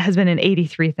has been in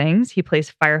 83 things. He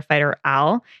plays firefighter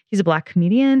Al. He's a Black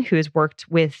comedian who has worked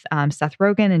with Seth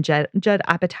Rogen and Judd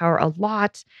Apatow a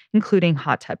lot, including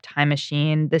Hot Tub Time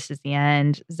Machine, This Is the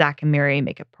End, Zack and Miri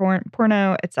Make It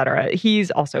Porno, etc.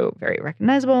 He's also very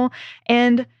recognizable.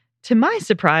 And to my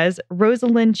surprise,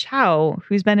 Rosalind Chow,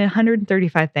 who's been in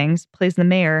 135 things, plays the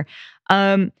mayor.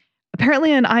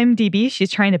 Apparently on IMDb,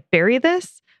 she's trying to bury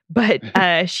this, but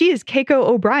she is Keiko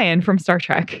O'Brien from Star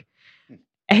Trek.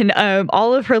 And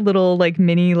all of her little like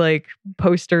mini like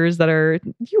posters that are,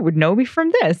 you would know me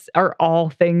from this, are all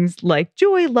things like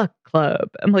Joy Luck Club.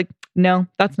 I'm like, no,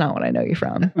 that's not what I know you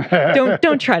from.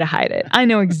 Don't try to hide it. I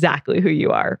know exactly who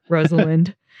you are,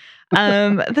 Rosalind.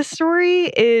 The story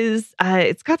is,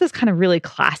 it's got this kind of really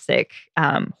classic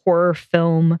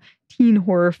teen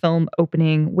horror film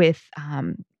opening with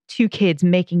two kids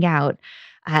making out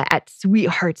at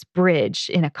Sweetheart's Bridge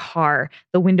in a car.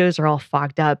 The windows are all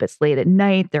fogged up. It's late at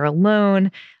night. They're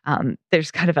alone.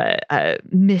 There's kind of a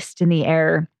mist in the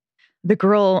air. The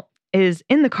girl is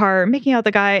in the car making out with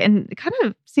the guy and kind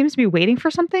of seems to be waiting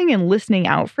for something and listening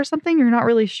out for something. You're not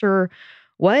really sure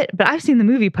what, but I've seen the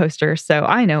movie poster, so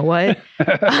I know what.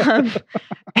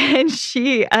 And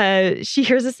she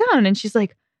hears a sound and she's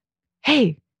like,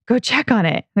 "Hey, go check on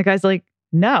it." And the guy's like,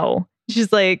 "No."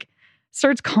 She's like,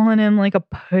 starts calling him like a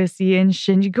pussy and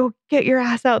shit. And you go get your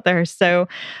ass out there. So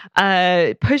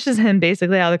pushes him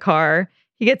basically out of the car.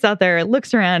 He gets out there,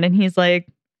 looks around, and he's like,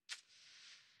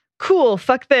 "Cool,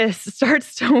 fuck this."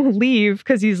 Starts to leave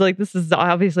because he's like, this is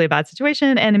obviously a bad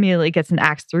situation, and immediately gets an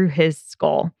axe through his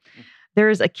skull.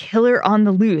 There's a killer on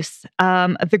the loose.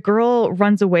 The girl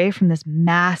runs away from this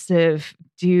massive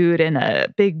dude in a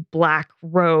big black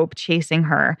robe chasing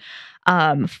her,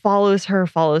 follows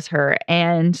her.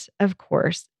 And of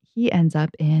course, he ends up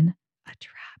in a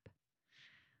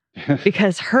trap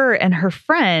because her and her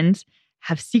friend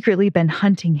have secretly been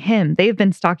hunting him. They've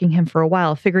been stalking him for a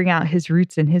while, figuring out his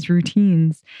roots and his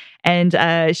routines. And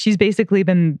she's basically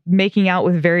been making out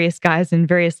with various guys in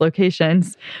various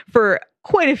locations for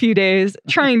quite a few days,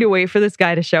 trying to wait for this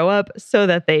guy to show up so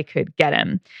that they could get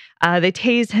him. They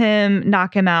tase him,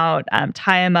 knock him out,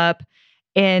 tie him up.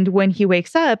 And when he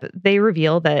wakes up, they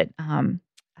reveal that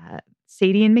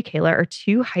Sadie and Michaela are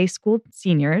two high school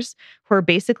seniors who are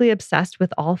basically obsessed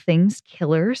with all things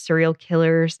killer, serial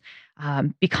killers,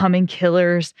 becoming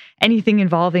killers, anything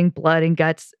involving blood and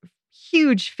guts.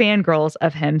 Huge fangirls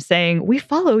of him saying, "We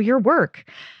follow your work."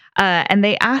 And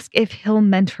they ask if he'll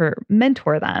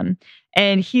mentor them.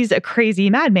 And he's a crazy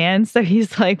madman. So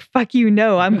he's like, "Fuck you,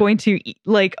 no, I'm going to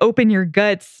like open your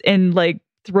guts and like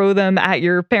throw them at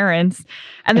your parents."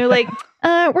 And they're like,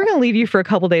 "We're going to leave you for a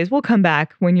couple days. We'll come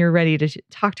back when you're ready to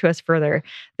talk to us further."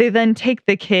 They then take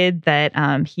the kid that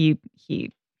he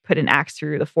put an axe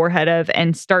through the forehead of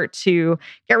and start to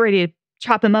get ready to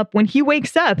chop him up when he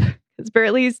wakes up, because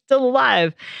apparently he's still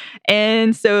alive.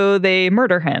 And so they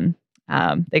murder him.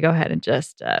 They go ahead and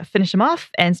just finish him off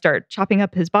and start chopping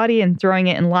up his body and throwing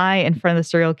it in lie in front of the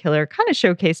serial killer, kind of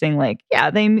showcasing like,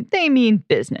 yeah, they mean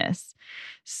business.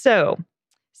 So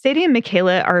Sadie and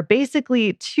Michaela are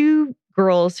basically two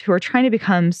girls who are trying to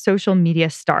become social media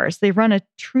stars. They run a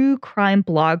true crime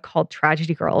blog called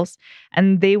Tragedy Girls,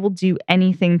 and they will do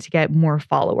anything to get more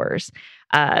followers.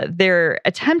 They're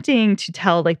attempting to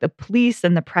tell like the police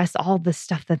and the press all the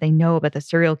stuff that they know about the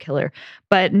serial killer,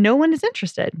 but no one is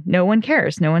interested. No one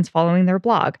cares. No one's following their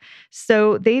blog.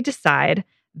 So they decide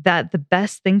that the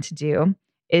best thing to do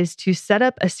is to set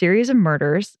up a series of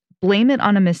murders, blame it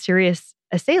on a mysterious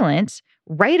assailant,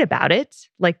 write about it,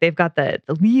 like they've got the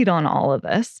lead on all of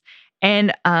this,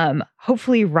 and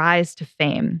hopefully rise to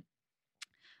fame.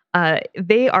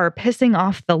 They are pissing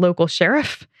off the local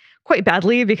sheriff quite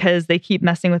badly because they keep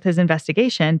messing with his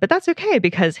investigation, but that's okay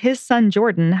because his son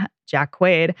Jordan, Jack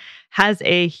Quaid, has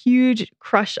a huge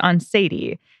crush on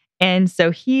Sadie. And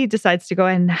so he decides to go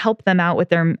ahead and help them out with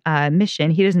their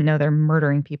mission. He doesn't know they're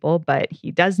murdering people, but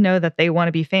he does know that they want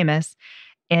to be famous.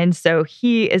 And so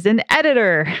he is an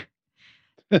editor.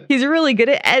 He's really good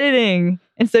at editing.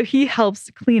 And so he helps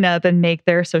clean up and make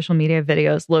their social media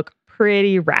videos look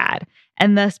pretty rad.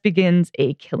 And thus begins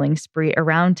a killing spree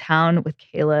around town with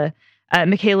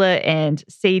Michaela and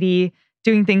Sadie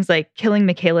doing things like killing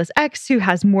Michaela's ex, who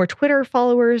has more Twitter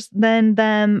followers than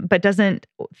them, but doesn't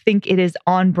think it is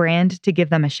on brand to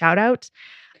give them a shout out.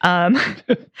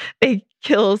 They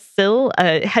kill Syl,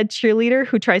 a head cheerleader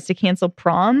who tries to cancel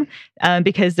prom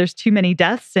because there's too many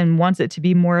deaths and wants it to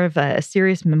be more of a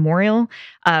serious memorial,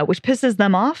 which pisses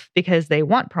them off because they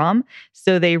want prom.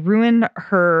 So they ruin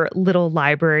her little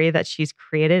library that she's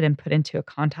created and put into a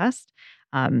contest.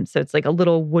 So it's like a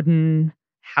little wooden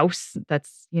house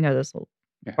that's, those little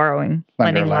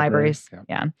lending libraries.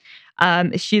 Yeah.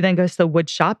 She then goes to the wood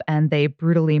shop and they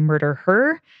brutally murder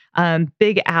her.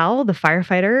 Big Al, the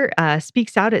firefighter,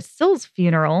 speaks out at Syl's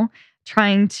funeral,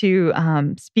 trying to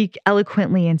speak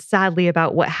eloquently and sadly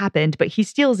about what happened, but he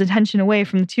steals attention away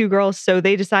from the two girls, so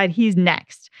they decide he's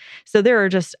next. So there are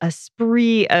just a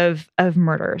spree of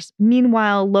murders.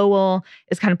 Meanwhile, Lowell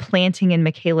is kind of planting in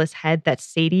Michaela's head that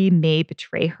Sadie may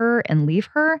betray her and leave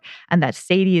her, and that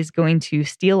Sadie is going to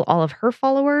steal all of her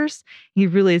followers. He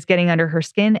really is getting under her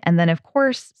skin. And then, of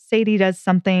course, Sadie does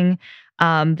something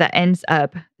that ends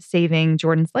up saving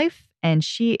Jordan's life, and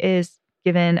she is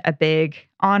given a big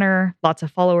honor, lots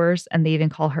of followers, and they even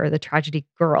call her the tragedy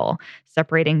girl,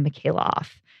 separating Michaela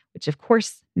off, which of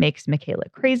course makes Michaela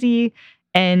crazy.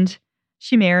 And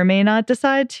she may or may not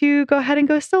decide to go ahead and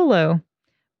go solo,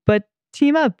 but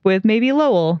team up with maybe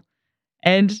Lowell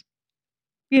and,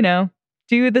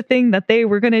 do the thing that they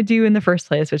were going to do in the first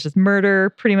place, which is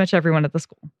murder pretty much everyone at the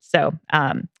school. So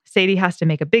Sadie has to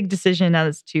make a big decision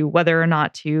as to whether or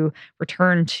not to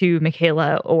return to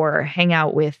Michaela or hang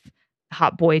out with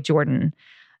hot boy Jordan.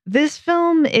 This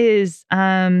film is,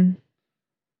 I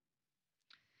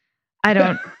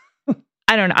don't know.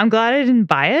 I'm glad I didn't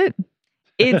buy it.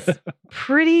 It's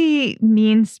pretty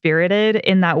mean-spirited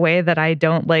in that way that I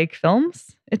don't like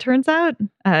films, it turns out.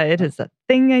 It is a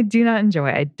thing I do not enjoy.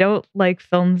 I don't like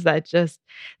films that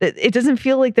it doesn't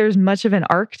feel like there's much of an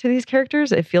arc to these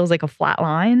characters. It feels like a flat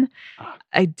line.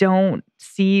 I don't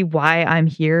see why I'm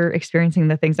here experiencing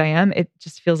the things I am. It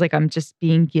just feels like I'm just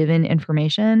being given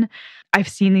information. I've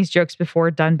seen these jokes before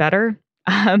done better.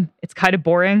 It's kind of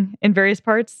boring in various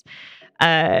parts.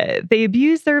 They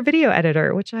abuse their video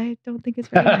editor, which I don't think is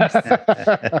very nice.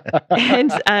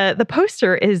 And the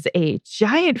poster is a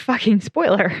giant fucking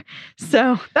spoiler.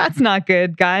 So that's not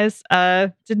good, guys.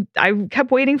 I kept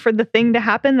waiting for the thing to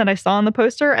happen that I saw on the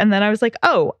poster. And then I was like,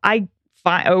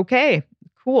 okay,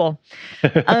 cool.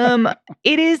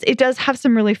 It does have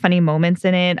some really funny moments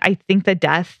in it. I think the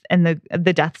death and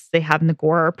the deaths they have in the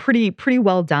gore are pretty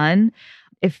well done.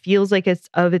 It feels like it's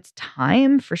of its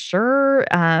time for sure.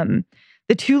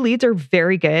 The two leads are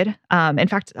very good. In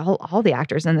fact, all the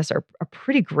actors in this are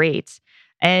pretty great.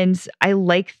 And I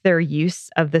like their use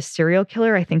of the serial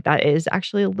killer. I think that is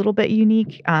actually a little bit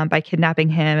unique by kidnapping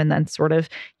him and then sort of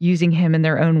using him in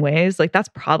their own ways. Like that's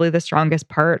probably the strongest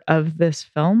part of this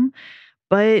film.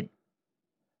 But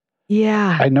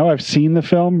yeah. I know I've seen the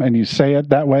film and you say it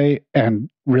that way. And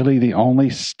really the only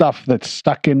stuff that's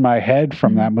stuck in my head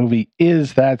from that movie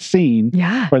is that scene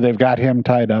where they've got him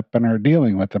tied up and are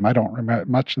dealing with him. I don't remember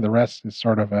much of the rest is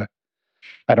sort of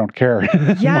I don't care.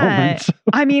 Moments.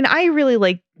 I mean, I really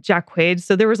like Jack Quaid.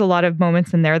 So there was a lot of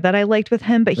moments in there that I liked with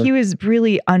him, but he was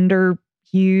really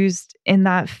underused in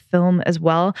that film as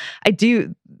well.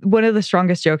 One of the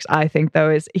strongest jokes I think though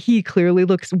is he clearly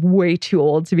looks way too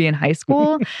old to be in high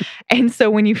school. And so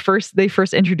when they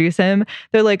first introduce him,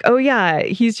 they're like, oh yeah,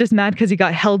 he's just mad because he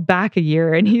got held back a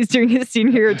year and he's doing his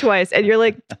senior year twice. And you're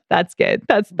like, that's good.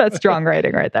 That's strong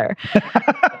writing right there.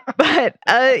 But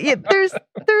there's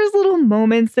little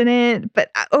moments in it, but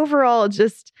overall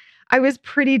I was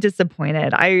pretty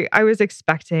disappointed. I was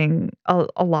expecting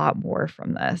a lot more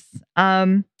from this.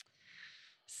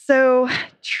 So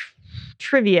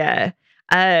trivia.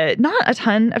 Not a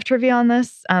ton of trivia on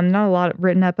this. Not a lot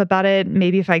written up about it.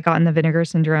 Maybe if I got in the Vinegar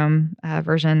Syndrome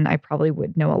version, I probably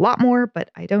would know a lot more,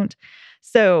 but I don't.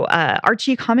 So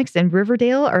Archie comics in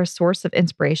Riverdale are a source of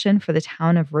inspiration for the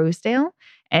town of Rosedale.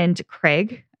 And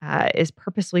Craig is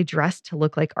purposely dressed to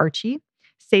look like Archie.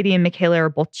 Sadie and Michaela are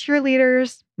both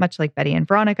cheerleaders, much like Betty and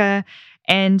Veronica.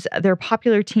 And their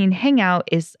popular teen hangout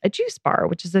is a juice bar,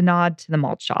 which is a nod to the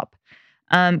malt shop.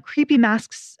 Creepy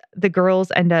masks the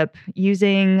girls end up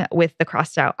using with the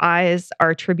crossed out eyes are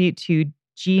a tribute to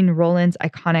Gene Roland's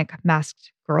iconic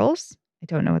Masked Girls. I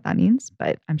don't know what that means,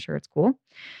 but I'm sure it's cool.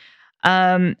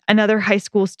 Another high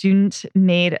school student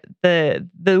made the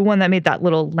one that made that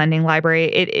little lending library.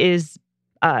 It is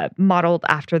modeled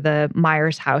after the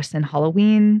Myers house in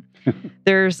Halloween.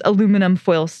 There's aluminum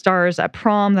foil stars at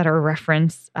prom that are a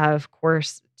reference, of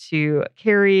course, to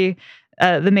Carrie.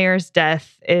 The mayor's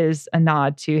death is a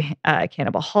nod to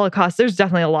Cannibal Holocaust. There's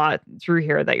definitely a lot through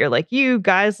here that you're like, you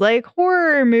guys like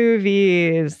horror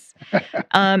movies.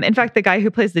 In fact, the guy who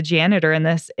plays the janitor in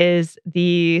this is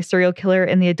the serial killer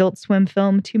in the Adult Swim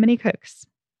film Too Many Cooks.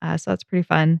 So that's pretty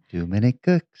fun. Too many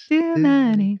cooks. Too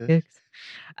many cooks.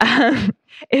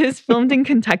 It was filmed in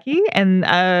Kentucky, and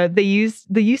the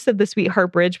use of the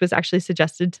Sweetheart Bridge was actually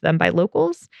suggested to them by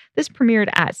locals. This premiered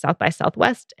at South by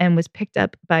Southwest and was picked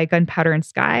up by Gunpowder and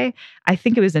Sky. I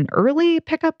think it was an early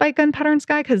pickup by Gunpowder and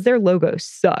Sky because their logo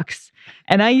sucks.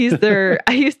 And I used their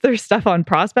stuff on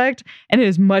Prospect, and it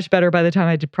was much better by the time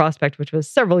I did Prospect, which was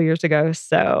several years ago.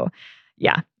 So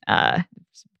yeah,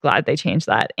 glad they changed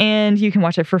that. And you can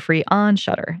watch it for free on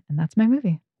Shudder. And that's my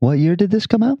movie. What year did this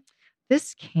come out?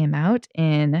 This came out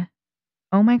in,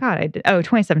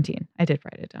 2017. I did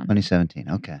write it down. 2017.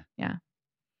 Okay. Yeah.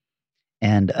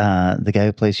 And the guy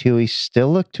who plays Huey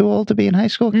still looked too old to be in high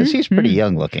school? Because he's pretty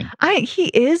young looking. He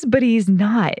is, but he's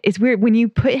not. It's weird. When you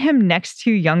put him next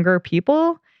to younger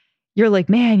people, you're like,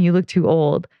 man, you look too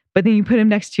old. But then you put him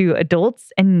next to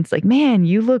adults and it's like, man,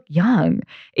 you look young.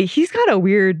 He's got a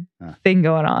weird thing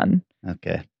going on.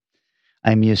 Okay.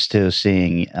 I'm used to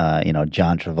seeing,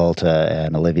 John Travolta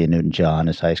and Olivia Newton-John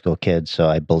as high school kids, so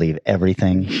I believe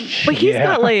everything. But he's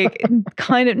got like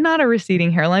kind of not a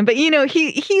receding hairline, but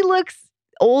he looks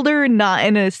older, not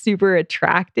in a super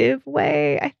attractive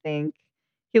way. I think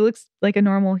he looks like a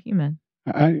normal human.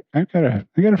 I got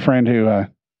a friend who,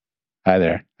 hi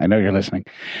there, I know you're listening,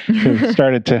 who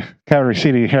started to have a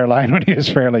receding hairline when he was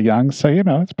fairly young. So,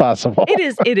 it's possible.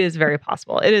 It is very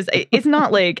possible. It's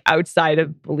not like outside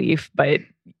of belief, but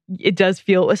it does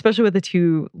feel, especially with the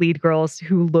two lead girls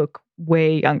who look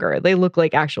way younger. They look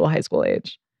like actual high school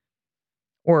age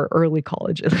or early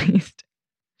college, at least.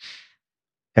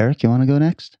 Eric, you want to go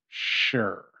next?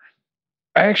 Sure.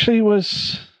 I actually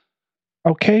was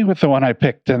okay with the one I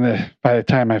picked by the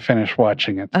time I finished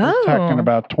watching it. We're talking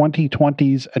about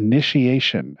 2020's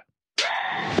Initiation.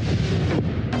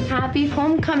 Happy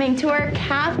homecoming to our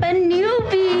Kappa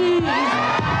newbies!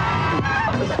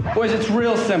 Boys, it's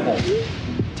real simple.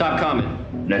 Top comment.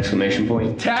 An exclamation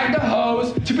point. Tag the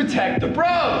hoes to protect the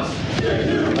bros.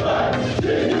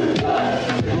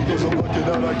 Cause I'm locking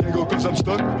out, I can't go cause I'm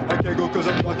stuck. I can't go cause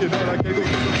I'm locking out, I can't go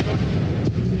cause I'm stuck.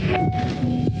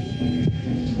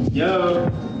 Yo.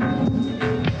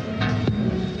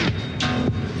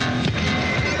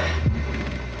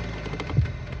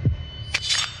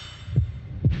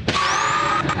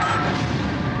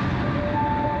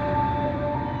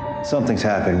 Something's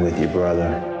happened with your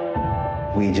brother.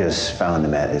 We just found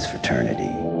him at his fraternity.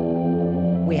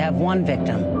 We have one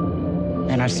victim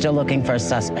and are still looking for a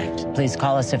suspect. Please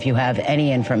call us if you have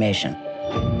any information.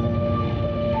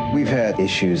 We've had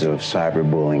issues of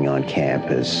cyberbullying on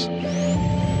campus.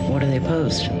 What do they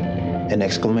post? An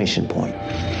exclamation point.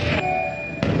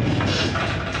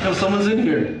 Yo, someone's in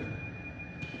here.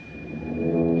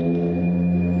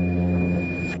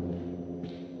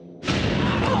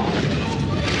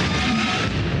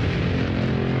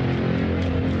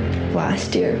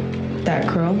 Last year, that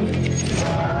girl,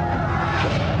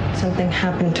 something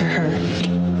happened to her.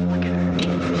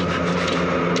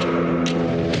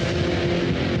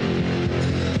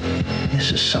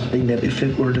 This is something that if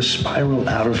it were to spiral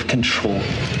out of control,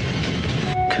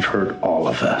 could hurt all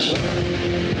of us.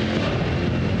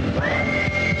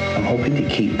 I'm hoping to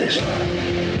keep this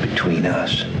between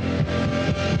us.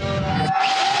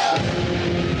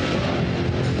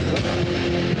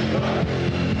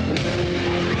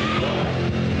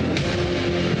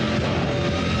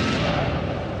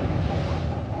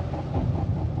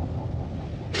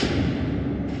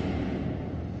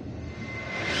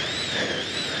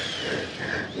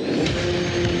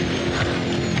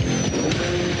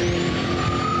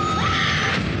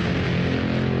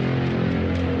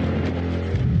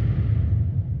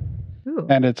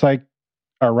 And it's like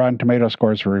our Rotten Tomato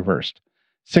scores were reversed.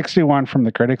 61 from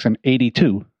the critics and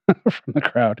 82 from the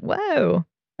crowd. Whoa.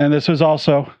 And this was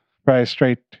also by a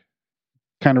straight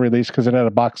kind of release because it had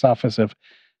a box office of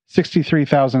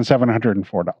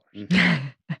 $63,704.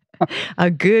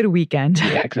 A good weekend.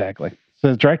 Yeah, exactly. So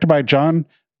it's directed by John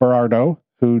Berardo,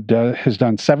 who has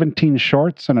done 17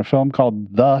 shorts and a film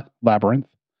called The Labyrinth.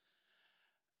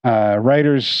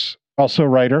 Writer,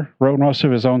 wrote most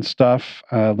of his own stuff.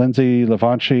 Lindsay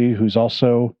Levanchi, who's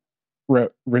also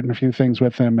written a few things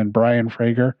with him, and Brian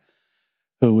Frager,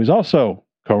 who is also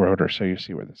co-wrote, so you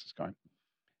see where this is going.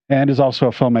 And is also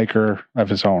a filmmaker of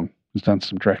his own, who's done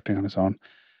some directing on his own.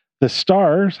 The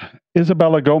stars,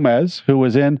 Isabella Gomez, who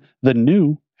was in The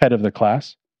New Head of the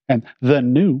Class, and The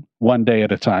New One Day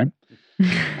at a Time.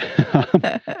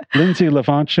 Lindsay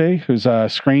Levanchi, who's a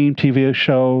Scream TV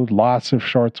show, lots of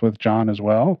shorts with John as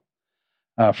well.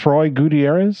 Froy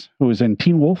Gutierrez, who was in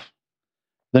Teen Wolf,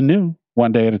 The New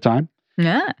One Day at a Time.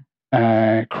 Yeah.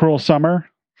 Cruel Summer,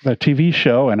 the TV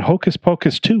show, and Hocus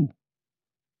Pocus 2,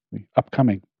 the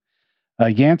upcoming.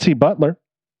 Yancey Butler,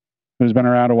 who's been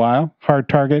around a while. Hard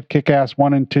Target, Kick-Ass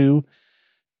 1 and 2.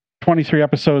 23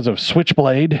 episodes of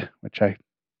Switchblade, which I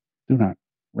do not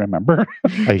remember.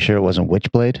 Are you sure it wasn't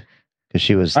Witchblade? Because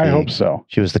she was. I hope so.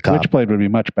 She was the cop. Witchblade would be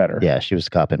much better. Yeah, she was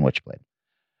the cop in Witchblade.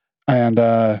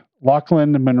 And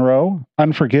Lachlan Monroe,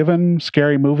 Unforgiven,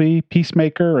 Scary Movie,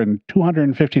 Peacemaker, and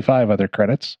 255 other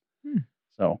credits.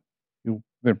 So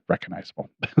they're recognizable.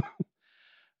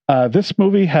 This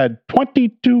movie had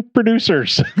 22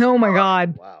 producers. Oh my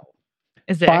God. Wow.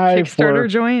 Is it a Kickstarter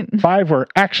joint? 5 were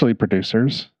actually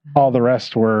producers. All the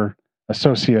rest were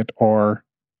associate or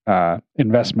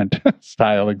investment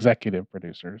style executive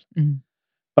producers. Mm-hmm.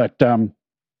 But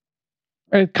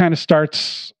it kind of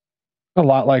starts a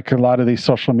lot like a lot of these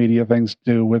social media things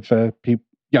do, with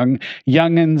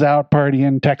youngins out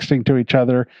partying, texting to each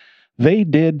other. they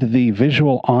did the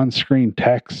visual on-screen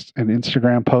text and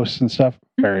Instagram posts and stuff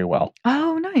very well.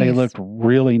 Oh, nice. They looked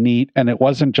really neat, and it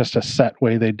wasn't just a set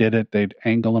way they did it. They'd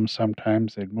angle them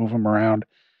sometimes, they'd move them around,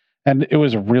 and it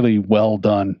was really well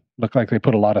done. Looked like they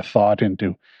put a lot of thought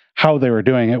into how they were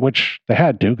doing it, which they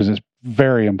had to because it's a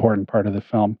very important part of the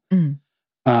film,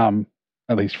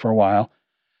 at least for a while.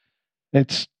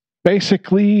 It's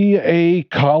basically a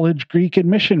college Greek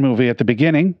admission movie at the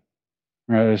beginning.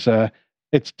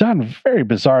 It's done very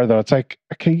bizarre, though. It's like,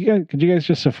 okay, could you guys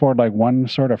just afford like one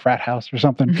sort of frat house or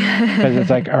something? Because it's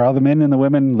like, are all the men and the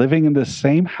women living in the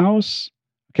same house?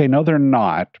 Okay, no, they're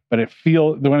not. But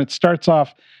when it starts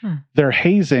off, they're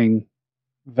hazing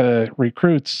the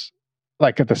recruits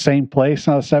like at the same place.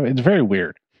 And all that stuff. It's very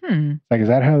weird. Like, is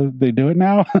that how they do it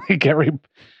now? Like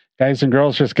guys and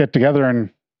girls just get together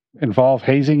and involve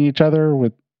hazing each other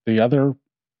with the other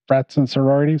frats and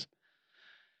sororities?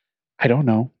 I don't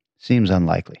know. Seems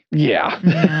unlikely.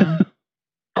 Yeah. Of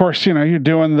course, you're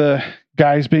doing the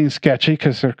guys being sketchy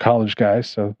because they're college guys,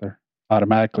 so they're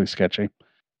automatically sketchy.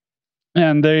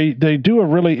 And they do a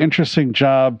really interesting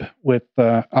job with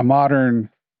a modern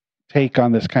take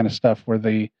on this kind of stuff where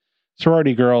the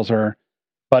sorority girls are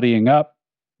buddying up,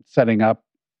 setting up,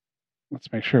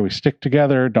 let's make sure we stick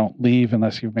together, don't leave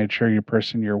unless you've made sure your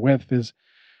person you're with is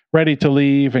ready to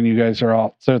leave, and you guys are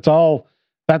all... So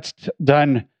that's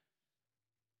done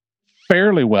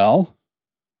fairly well.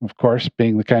 Of course,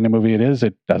 being the kind of movie it is,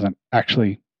 it doesn't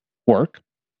actually work.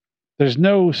 There's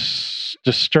no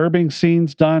disturbing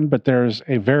scenes done, but there's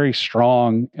a very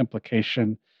strong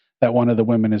implication that one of the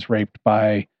women is raped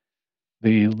by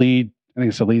the lead, I think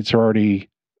it's the lead sorority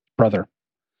brother.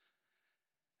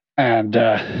 And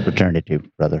fraternity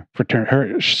brother.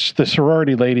 The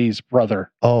sorority lady's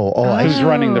brother. Who's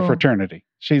running the fraternity.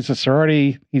 She's a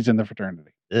sorority, he's in the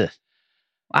fraternity. Ugh.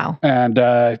 Wow.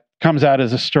 And comes out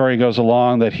as the story goes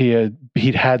along that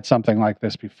he'd had something like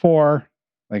this before,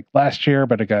 like last year,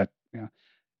 but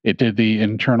it did the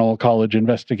internal college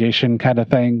investigation kind of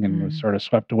thing and was sort of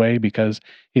swept away because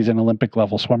he's an Olympic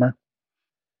level swimmer.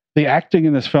 The acting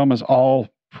in this film is all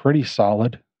pretty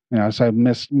solid. As I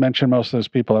mentioned, most of those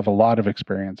people have a lot of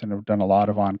experience and have done a lot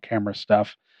of on-camera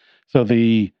stuff. So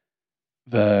the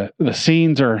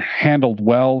scenes are handled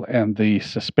well, and the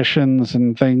suspicions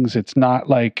and things, it's not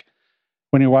like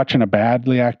when you're watching a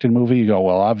badly acted movie, you go,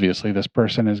 well, obviously this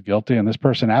person is guilty and this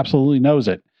person absolutely knows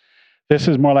it. This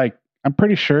is more like, I'm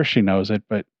pretty sure she knows it,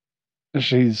 but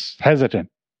she's hesitant.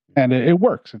 And it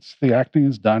works. The acting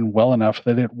is done well enough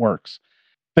that it works.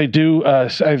 They do,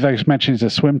 as I mentioned, it's a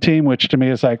swim team, which to me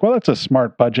is like, well, that's a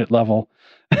smart budget level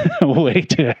way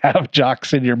to have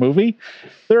jocks in your movie.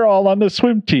 They're all on the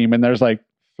swim team, and there's like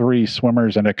 3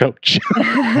 swimmers and a coach.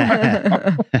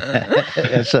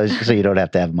 so you don't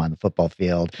have to have them on the football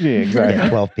field. Yeah, exactly.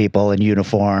 12 people in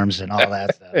uniforms and all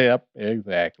that stuff. Yep,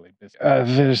 exactly.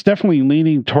 There's definitely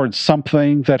leaning towards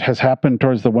something that has happened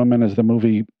towards the women as the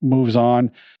movie moves on.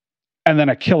 And then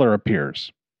a killer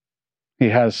appears. He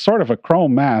has sort of a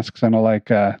chrome mask, kind of like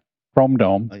a chrome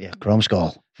dome. Oh, yeah, chrome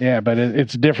skull. Yeah, but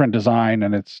it's different design,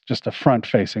 and it's just a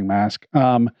front-facing mask.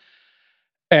 And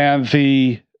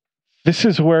this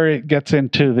is where it gets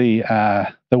into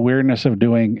the weirdness of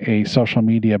doing a social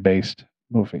media-based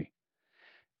movie.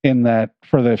 In that,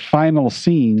 for the final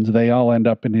scenes, they all end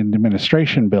up in an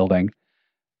administration building,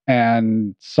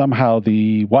 and somehow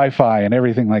the Wi-Fi and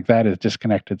everything like that is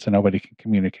disconnected, so nobody can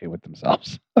communicate with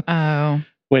themselves. Oh.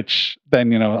 Which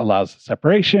then, allows the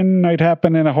separation might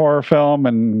happen in a horror film,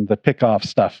 and the pick-off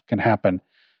stuff can happen.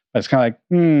 But it's kind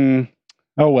of like,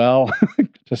 oh well,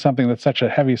 just something that's such a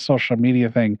heavy social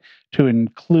media thing to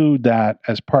include that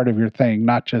as part of your thing,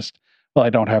 not just, well, I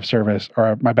don't have service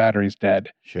or my battery's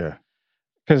dead. Sure.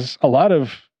 Because a lot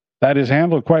of that is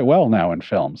handled quite well now in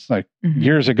films. Like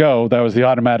years ago, that was the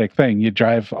automatic thing. You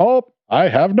drive, oh, I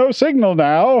have no signal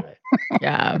now.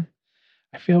 Yeah.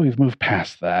 I feel we've moved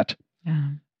past that.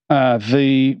 Yeah.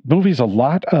 The movie's a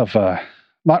lot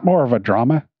more of a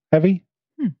drama heavy.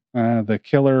 The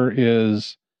killer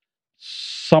is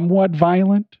somewhat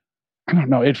violent. I don't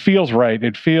know. It feels right.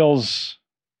 It feels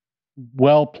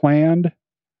well planned,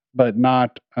 but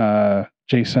not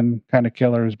Jason kind of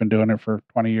killer who's been doing it for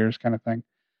 20 years kind of thing.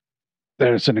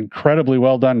 There's an incredibly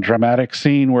well done dramatic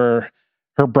scene where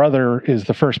her brother is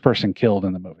the first person killed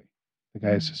in the movie. The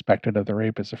guy suspected of the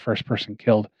rape is the first person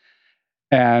killed.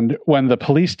 And when the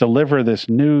police deliver this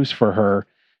news for her,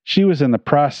 she was in the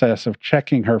process of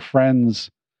checking her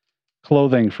friend's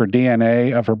clothing for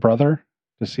DNA of her brother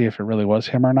to see if it really was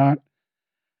him or not.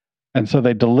 And so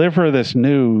they deliver this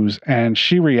news, and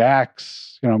she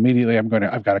reacts, immediately. I've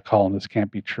got to call him. This can't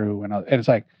be true. And it's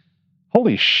like,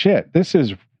 holy shit, this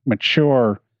is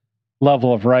mature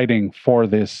level of writing for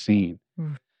this scene.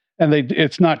 And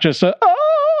it's not just I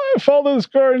fall to this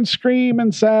car and scream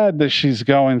and sad, that she's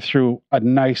going through a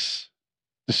nice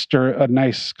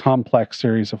complex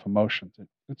series of emotions.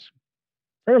 It's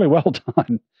fairly well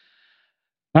done.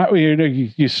 Not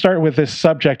you start with this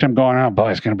subject, I'm going, oh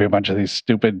boy, it's going to be a bunch of these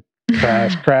stupid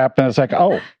crap. And it's like,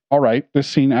 oh, all right, this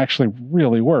scene actually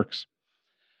really works.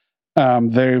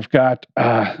 They've got,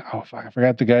 I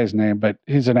forgot the guy's name, but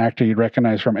he's an actor you'd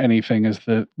recognize from anything as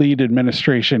the lead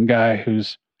administration guy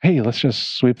who's, hey, let's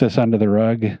just sweep this under the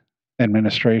rug.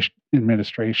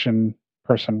 Administration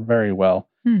person very well.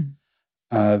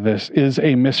 This is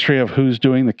a mystery of who's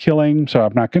doing the killing, so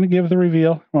I'm not going to give the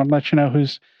reveal. I want to let you know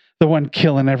who's the one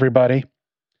killing everybody.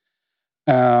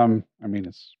 I mean,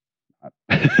 it's not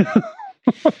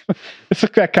it's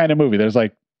like that kind of movie. There's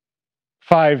like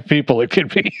 5 people it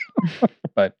could be.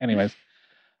 But anyways,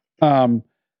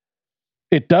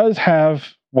 it does have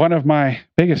one of my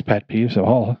biggest pet peeves of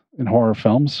all in horror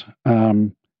films. I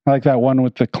like that one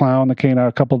with the clown that came out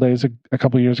a couple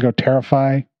years ago,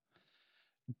 Terrify.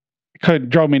 It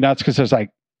drove me nuts because there's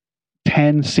like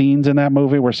 10 scenes in that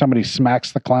movie where somebody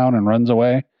smacks the clown and runs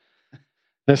away.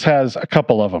 This has a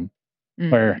couple of them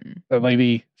where the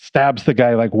lady stabs the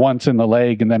guy like once in the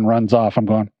leg and then runs off. I'm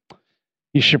going,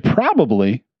 you should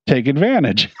probably take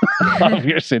advantage of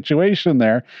your situation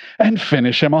there and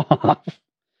finish him off.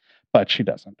 But she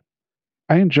doesn't.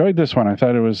 I enjoyed this one. I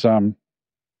thought it was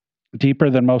deeper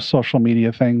than most social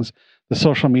media things. The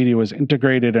social media was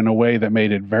integrated in a way that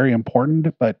made it very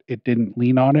important, but it didn't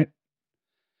lean on it.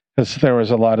 Because there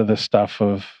was a lot of this stuff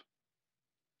of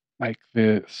like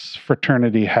this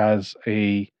fraternity has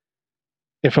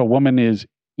if a woman is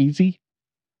easy,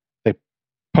 they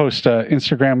post an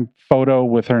Instagram photo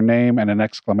with her name and an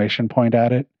exclamation point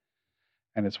at it.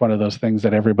 And it's one of those things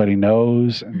that everybody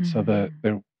knows. And so the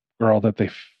girl that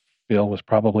they feel was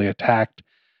probably attacked,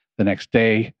 the next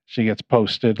day she gets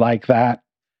posted like that.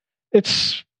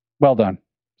 It's well done.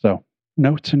 So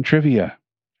notes and trivia.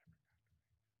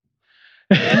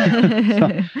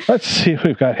 So, let's see what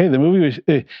we've got. Hey, the movie was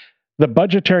the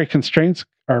budgetary constraints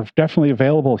are definitely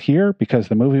available here because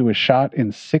the movie was shot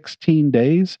in 16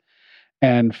 days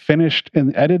and finished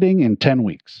in editing in 10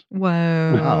 weeks.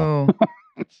 Whoa.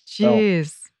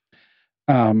 Jeez.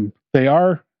 They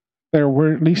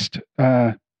were at least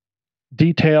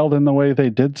detailed in the way they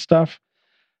did stuff.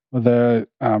 The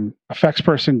effects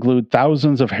person glued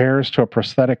thousands of hairs to a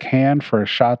prosthetic hand for a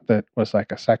shot that was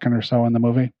like a second or so in the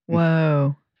movie.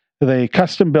 Whoa. They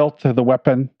custom built the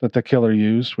weapon that the killer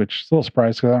used, which is a little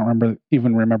surprised because I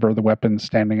don't remember the weapon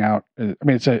standing out. I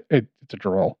mean, it's a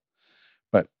drill,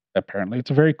 but apparently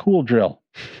it's a very cool drill.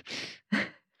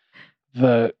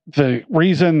 The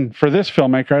reason for this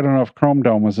filmmaker, I don't know if Chrome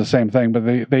Dome was the same thing,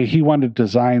 but he wanted to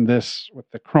design this with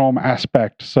the chrome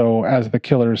aspect. So as the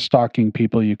killer is stalking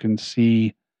people, you can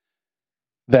see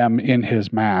them in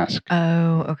his mask.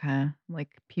 Oh, okay. Like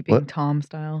Peeping Tom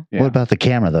style. Yeah. What about the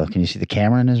camera though? Can you see the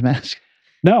camera in his mask?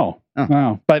 No.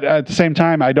 But at the same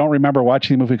time, I don't remember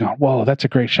watching the movie going, whoa, that's a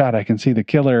great shot. I can see the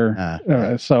killer.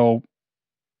 So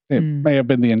it may have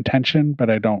been the intention, but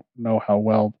I don't know how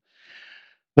well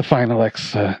the final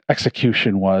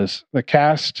execution was. The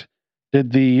cast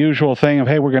did the usual thing of,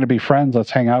 hey, we're going to be friends.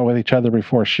 Let's hang out with each other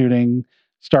before shooting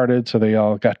started. So they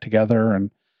all got together and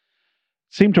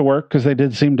seemed to work because they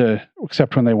did seem to,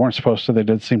 except when they weren't supposed to, they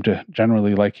did seem to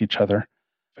generally like each other.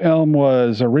 The film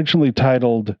was originally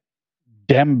titled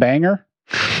Dem Banger.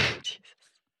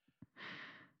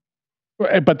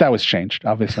 But that was changed,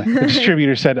 obviously. The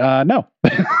distributor said, no,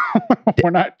 we're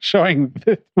not showing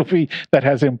this movie that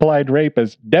has implied rape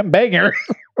as Dem Banger.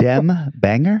 Dem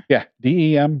Banger? Yeah,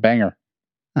 DEM Banger.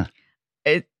 Huh.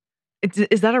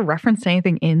 Is that a reference to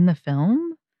anything in the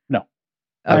film? No.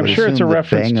 I'm sure it's a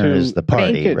reference to... Banger is the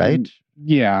party, right?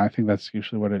 Yeah, I think that's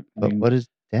usually what it means. But what is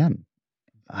Dem?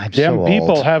 I'm Dem so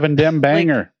people old. Having Dem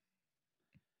Banger.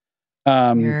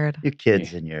 Weird. You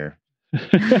kids in your...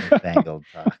 Bangled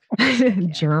talk.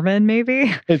 German,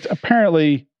 maybe? It's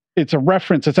a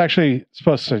reference. It's actually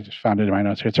supposed to, I just found it in my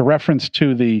notes here. It's a reference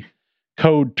to the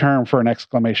code term for an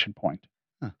exclamation point.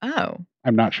 Huh. Oh.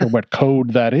 I'm not sure what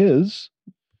code that is.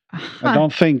 I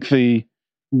don't think the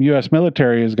U.S.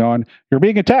 military is going, you're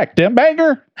being attacked, Dem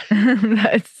Banger.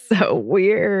 That's so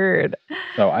weird.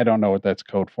 So I don't know what that's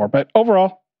code for. But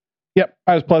overall, yep,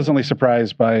 I was pleasantly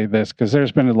surprised by this because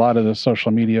there's been a lot of the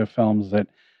social media films that,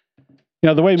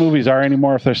 the way movies are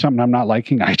anymore, if there's something I'm not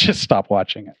liking, I just stop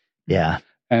watching it. Yeah.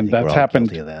 And that's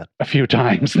happened a few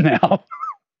times now.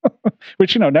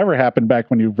 Which, never happened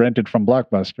back when you rented from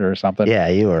Blockbuster or something. Yeah,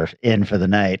 you were in for the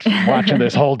night. Watching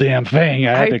this whole damn thing.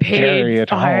 I had to carry it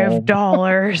home.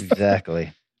 $5.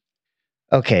 Exactly.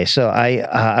 Okay, so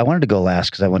I wanted to go last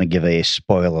because I want to give a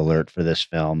spoiler alert for this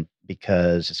film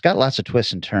because it's got lots of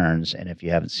twists and turns. And if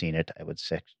you haven't seen it, I would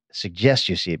suggest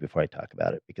you see it before I talk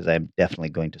about it because I'm definitely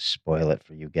going to spoil it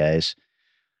for you guys.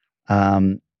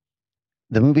 The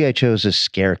movie I chose is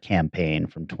Scare Campaign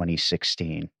from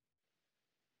 2016.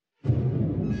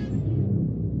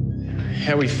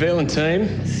 How we feeling, team?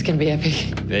 This is going to be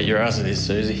epic. Bet your ass it is,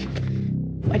 Susie.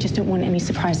 I just don't want any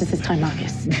surprises this time,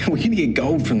 Marcus. We're going to get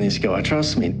gold from this guy,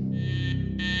 trust me.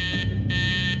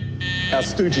 Our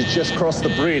stooges just crossed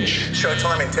the bridge.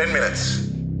 Showtime in 10 minutes.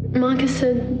 Marcus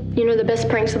said, the best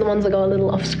pranks are the ones that go a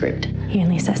little off script. He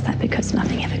only says that because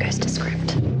nothing ever goes to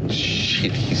script.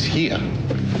 Shit, he's here.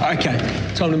 Okay,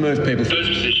 time to move, people. First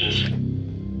positions.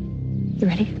 You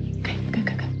ready? Okay, go.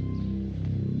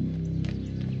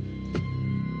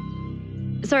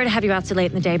 Sorry to have you out so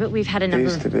late in the day, but we've had a number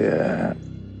There used to be a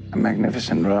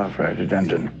magnificent rough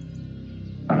rhododendron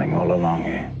running all along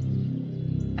here.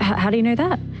 How do you know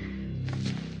that?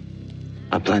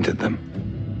 I planted them.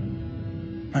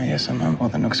 Oh yes, I know all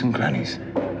the nooks and crannies.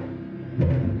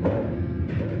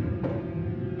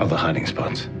 All the hiding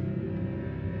spots.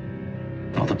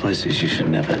 All the places you should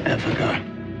never, ever go.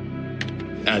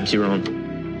 Abs, you're on.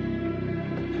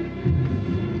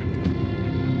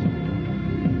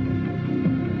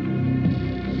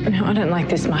 No, I don't like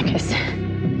this, Marcus.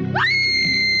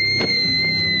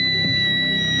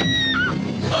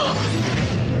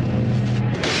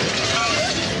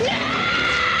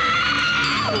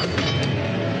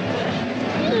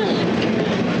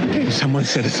 Someone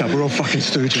set us up. We're all fucking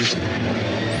stooges.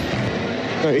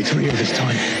 33 of this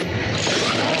time.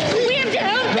 We have to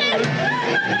help them!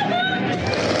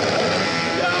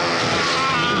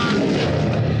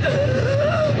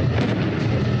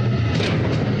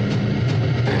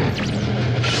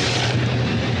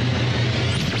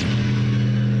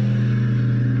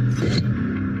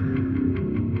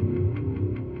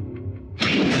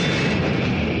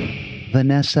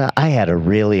 Vanessa, I had a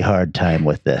really hard time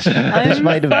with this. This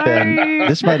might have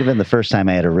been the first time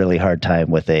I had a really hard time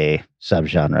with a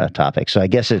subgenre topic. So I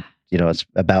guess it's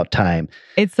about time.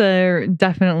 It's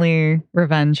definitely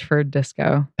revenge for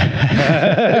disco.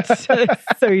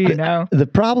 So you know. The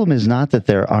problem is not that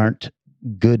there aren't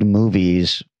good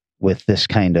movies with this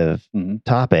kind of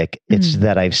topic. It's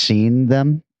that I've seen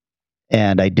them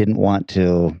and I didn't want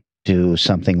to do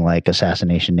something like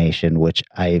Assassination Nation, which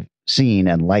I've seen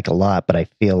and like a lot, but I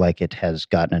feel like it has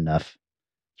gotten enough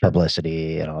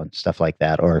publicity, and stuff like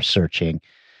that, or Searching.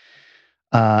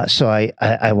 So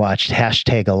I watched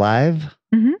Hashtag Alive.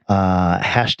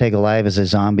 Hashtag Alive is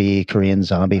a Korean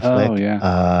zombie flick. Oh,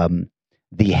 yeah.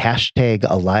 The Hashtag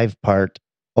Alive part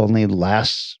only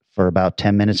lasts for about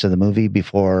 10 minutes of the movie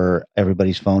before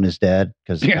everybody's phone is dead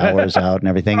because the power is out and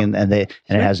everything. And it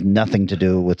has nothing to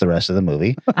do with the rest of the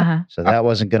movie. So that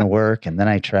wasn't going to work. And then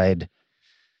I tried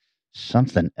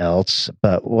something else,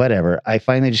 but whatever. I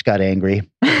finally just got angry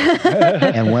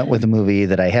and went with a movie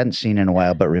that I hadn't seen in a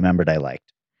while, but remembered I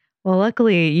liked. Well,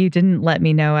 luckily you didn't let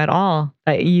me know at all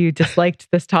that you disliked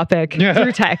this topic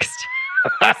through text.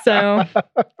 So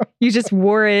you just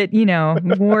wore it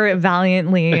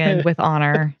valiantly and with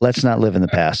honor. Let's not live in the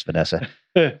past, Vanessa.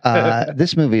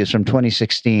 This movie is from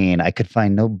 2016. I could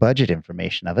find no budget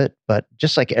information of it, but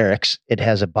just like Eric's, it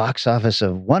has a box office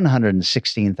of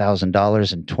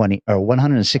 $116,000 and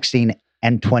 $116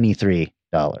 and $23.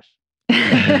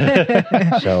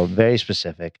 So very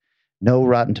specific. No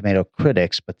Rotten Tomato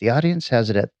critics, but the audience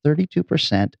has it at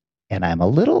 32%. And I'm a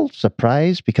little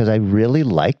surprised because I really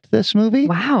liked this movie.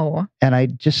 Wow. And I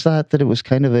just thought that it was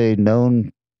kind of a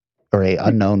known or a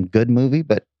unknown good movie,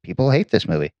 but people hate this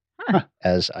movie,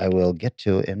 as I will get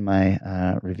to in my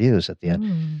reviews at the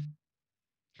end.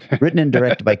 Written and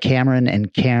directed by Cameron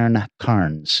and Karen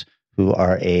Carnes, who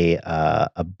are a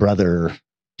brother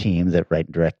team that write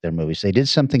and direct their movies. They did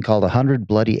something called 100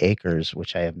 Bloody Acres,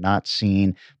 which I have not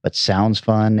seen, but sounds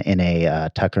fun in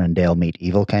a Tucker and Dale Meet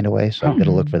Evil kind of way. So I'm going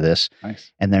to look for this.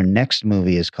 Nice. And their next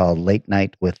movie is called Late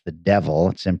Night with the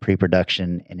Devil. It's in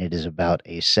pre-production, and it is about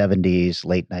a 70s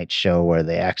late night show where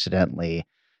they accidentally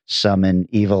summon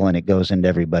evil and it goes into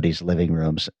everybody's living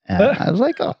rooms. And I was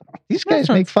like, oh, these guys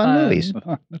make fun movies.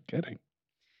 No kidding.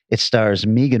 It stars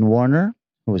Megan Warner,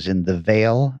 who was in The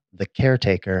Veil, The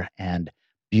Caretaker, and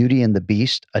Beauty and the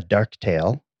Beast, A Dark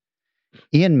Tale.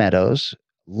 Ian Meadows,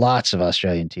 lots of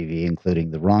Australian TV,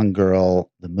 including The Wrong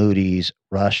Girl, The Moodies,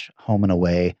 Rush, Home and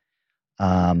Away.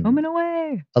 Home and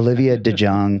Away. Olivia de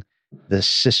Jong, The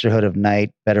Sisterhood of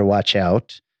Night, Better Watch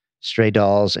Out. Stray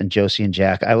Dolls, and Josie and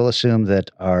Jack. I will assume that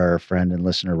our friend and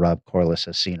listener Rob Corliss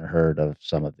has seen or heard of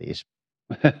some of these.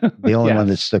 The only one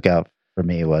that stuck out for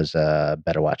me was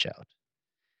Better Watch Out.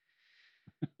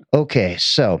 Okay,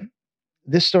 so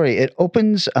this story, it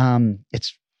opens,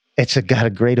 it's got a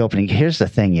great opening. Here's the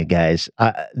thing, you guys.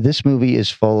 This movie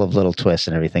is full of little twists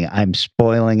and everything. I'm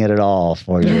spoiling it at all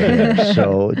for you here.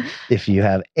 So if you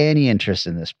have any interest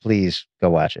in this, please go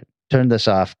watch it. Turn this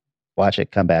off, watch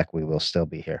it, come back. We will still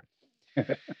be here.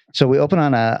 So we open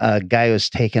on a guy who's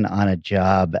taken on a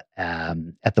job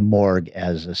at the morgue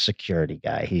as a security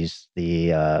guy. He's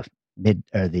the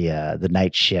the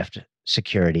night shift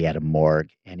security at a morgue,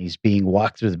 and he's being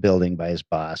walked through the building by his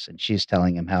boss, and she's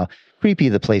telling him how creepy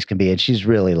the place can be, and she's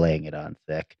really laying it on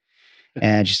thick.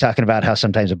 And she's talking about how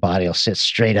sometimes a body will sit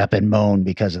straight up and moan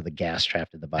because of the gas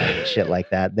trapped in the body and shit like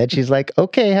that. Then she's like,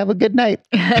 okay, have a good night.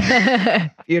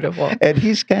 Beautiful. And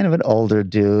he's kind of an older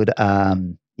dude.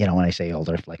 When I say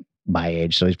older, like my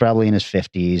age. So he's probably in his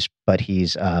 50s, but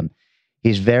he's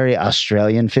very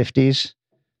Australian 50s.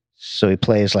 So he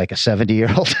plays like a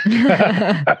 70-year-old.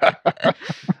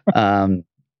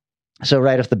 So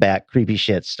right off the bat, creepy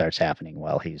shit starts happening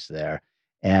while he's there.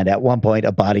 And at one point,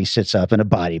 a body sits up in a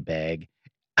body bag.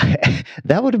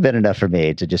 That would have been enough for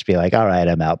me to just be like, all right,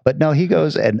 I'm out. But no, he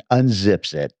goes and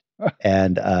unzips it.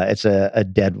 And it's a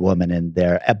dead woman in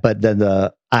there. But then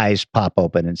the eyes pop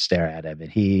open and stare at him.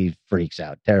 And he freaks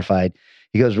out, terrified.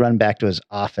 He goes run back to his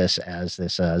office as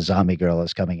this zombie girl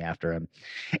is coming after him.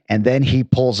 And then he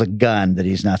pulls a gun that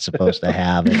he's not supposed to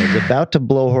have and is about to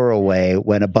blow her away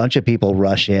when a bunch of people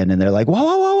rush in and they're like, whoa,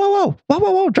 whoa, whoa, whoa, whoa, whoa,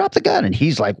 whoa, whoa, drop the gun. And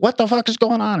he's like, what the fuck is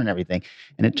going on and everything.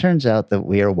 And it turns out that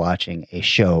we are watching a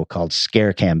show called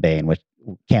Scare Campaign, which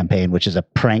is a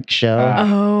prank show.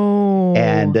 Oh.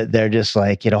 And they're just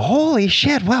like, holy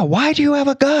shit, wow, why do you have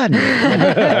a gun?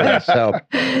 So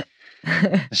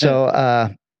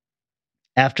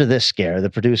after this scare, the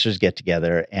producers get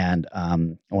together, and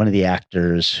one of the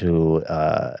actors who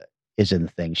is in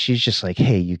the thing, she's just like,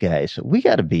 hey, you guys, we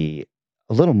got to be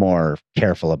a little more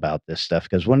careful about this stuff,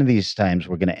 because one of these times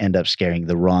we're going to end up scaring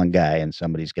the wrong guy and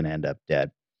somebody's going to end up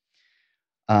dead.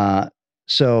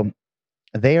 So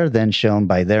they are then shown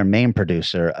by their main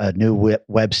producer a new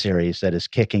web series that is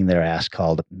kicking their ass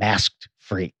called Masked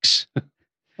Freaks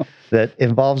that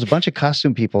involves a bunch of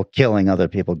costume people killing other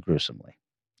people gruesomely.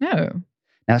 Oh.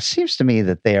 Now, it seems to me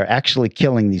that they are actually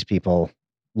killing these people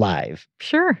live.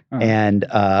 Sure. And,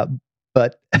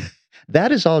 but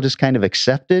that is all just kind of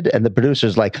accepted. And the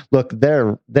producer's like, look,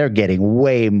 they're getting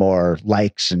way more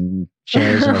likes and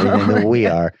shares and everything than we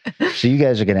are. So you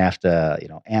guys are going to have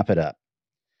to, amp it up.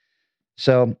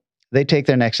 So they take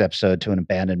their next episode to an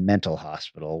abandoned mental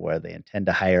hospital where they intend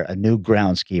to hire a new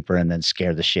groundskeeper and then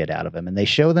scare the shit out of him. And they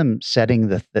show them setting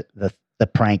the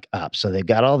prank up. So they've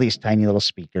got all these tiny little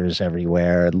speakers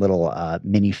everywhere and little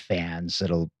mini fans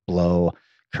that'll blow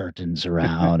curtains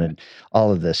around and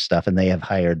all of this stuff. And they have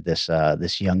hired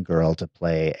this young girl to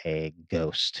play a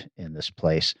ghost in this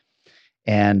place.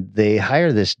 And they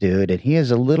hire this dude, and he is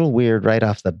a little weird right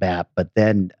off the bat, but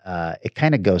then it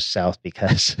kind of goes south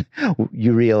because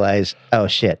you realize, oh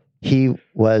shit, he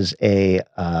was a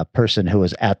person who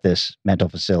was at this mental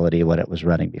facility when it was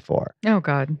running before. Oh,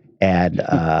 God. And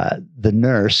the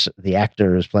nurse, the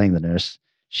actor who's playing the nurse,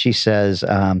 she says,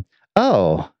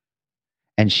 oh,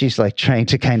 and she's like trying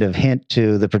to kind of hint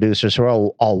to the producers who are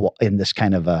all in this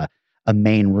kind of a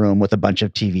main room with a bunch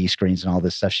of TV screens and all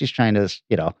this stuff. She's trying to,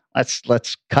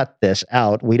 let's cut this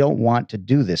out. We don't want to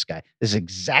do this guy. This is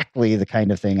exactly the kind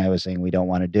of thing I was saying we don't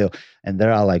want to do. And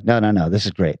they're all like, no, this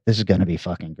is great. This is going to be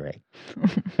fucking great.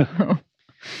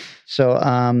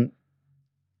 So,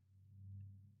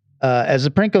 as the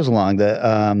prank goes along,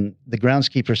 the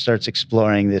groundskeeper starts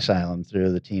exploring the asylum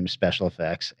through the team's special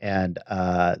effects, and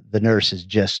the nurse is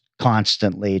just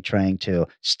constantly trying to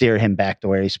steer him back to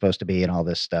where he's supposed to be and all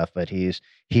this stuff. But he's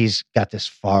got this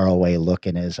faraway look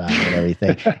in his eye and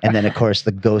everything. And then, of course,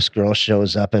 the ghost girl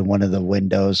shows up in one of the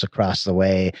windows across the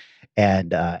way, and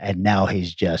now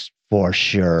he's just for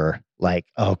sure like,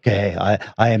 okay,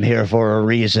 I am here for a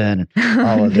reason.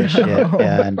 All of this shit,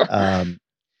 and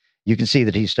you can see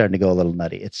that he's starting to go a little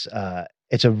nutty. It's a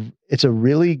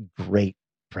really great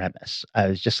premise. I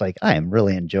was just like, I am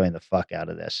really enjoying the fuck out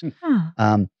of this.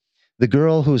 The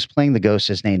girl who's playing the ghost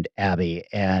is named Abby,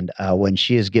 and when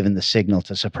she is given the signal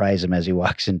to surprise him as he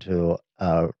walks into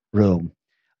a room,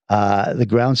 the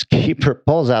groundskeeper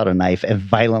pulls out a knife and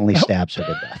violently stabs her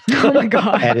to death. Oh my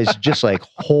God. And it's just like,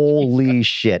 holy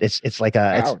shit. It's like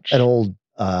an old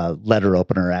letter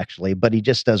opener, actually, but he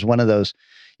just does one of those,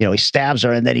 he stabs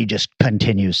her and then he just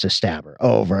continues to stab her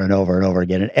over and over and over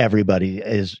again. And everybody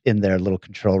is in their little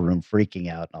control room freaking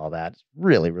out and all that. It's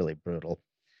really, really brutal.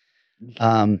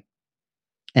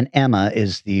 And Emma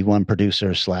is the one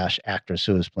producer / actress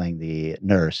who is playing the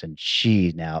nurse. And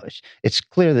it's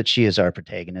clear that she is our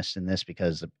protagonist in this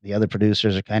because the other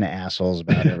producers are kind of assholes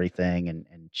about everything. And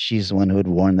she's the one who would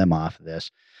warn them off of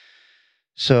this.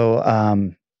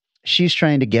 So she's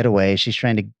trying to get away. She's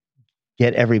trying to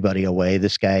get everybody away.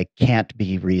 This guy can't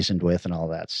be reasoned with and all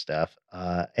that stuff.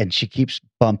 And she keeps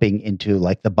bumping into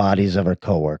like the bodies of her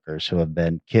coworkers who have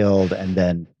been killed and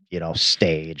then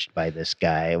staged by this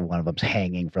guy. One of them's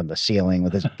hanging from the ceiling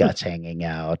with his guts hanging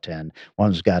out, and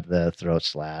one's got the throat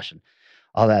slash and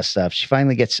all that stuff. She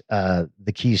finally gets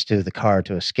the keys to the car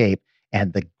to escape,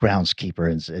 and the groundskeeper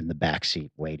is in the back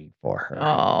seat waiting for her.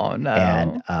 Oh, no.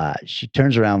 And she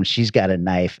turns around, she's got a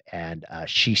knife, and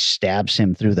she stabs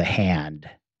him through the hand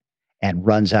and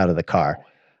runs out of the car.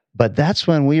 But that's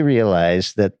when we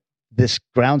realize that this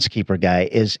groundskeeper guy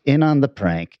is in on the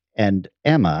prank, and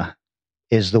Emma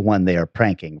is the one they are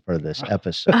pranking for this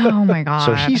episode. Oh my God.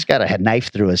 So he's got a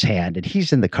knife through his hand and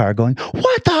he's in the car going,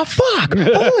 what the fuck?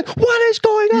 What is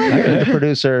going on here? And the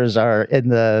producers are in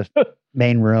the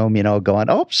main room, going,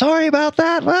 oh, sorry about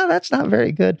that. Well, that's not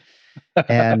very good.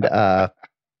 And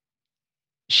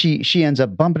she ends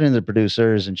up bumping into the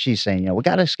producers and she's saying, we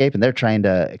got to escape. And they're trying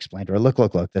to explain to her, look,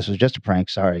 this was just a prank.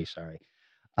 Sorry.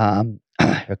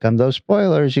 Here come those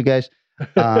spoilers, you guys.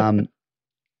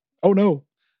 Oh no.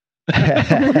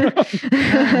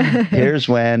 Here's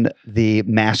when the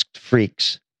masked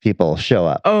freaks people show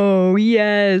up. Oh,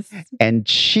 yes. And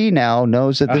she now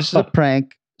knows that this is a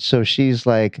prank. So she's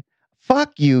like,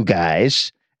 fuck you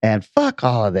guys and fuck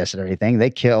all of this and everything. They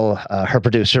kill her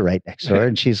producer right next to her.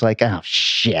 And she's like, oh,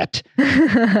 shit.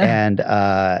 And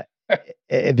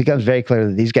it becomes very clear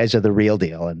that these guys are the real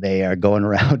deal. And they are going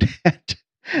around and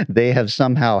they have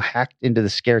somehow hacked into the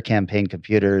Scare Campaign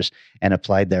computers and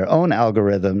applied their own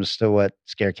algorithms to what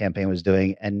Scare Campaign was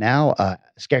doing. And now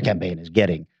Scare Campaign is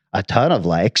getting a ton of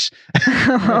likes.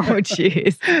 Oh,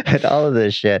 jeez. And all of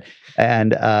this shit.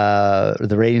 And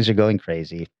the ratings are going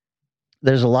crazy.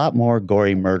 There's a lot more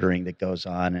gory murdering that goes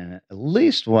on and at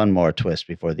least one more twist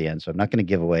before the end. So I'm not going to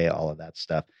give away all of that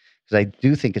stuff because I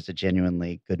do think it's a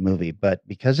genuinely good movie. But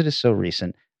because it is so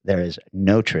recent, there is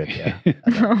no trivia.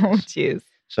 Oh, jeez.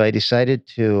 So I decided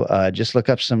to just look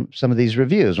up some of these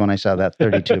reviews when I saw that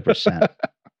 32%. Of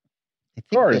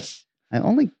course. I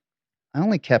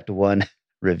only kept one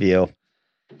review.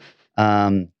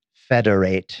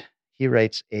 Federate. He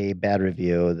writes a bad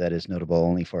review that is notable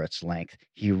only for its length.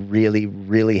 He really,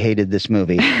 really hated this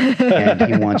movie, and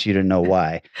he wants you to know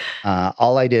why.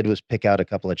 All I did was pick out a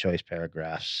couple of choice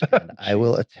paragraphs, and I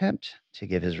will attempt to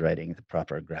give his writing the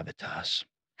proper gravitas.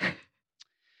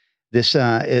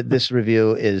 This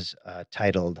review is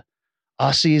titled,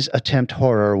 Aussies Attempt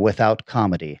Horror Without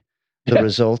Comedy. The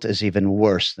result is even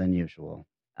worse than usual.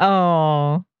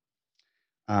 Oh.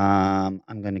 I'm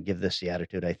going to give this the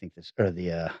attitude I think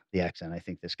the accent I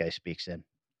think this guy speaks in.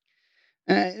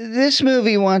 This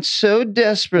movie wants so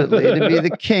desperately to be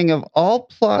the king of all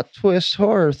plot twist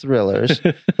horror thrillers,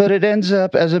 but it ends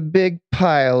up as a big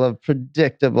pile of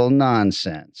predictable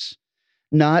nonsense.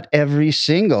 Not every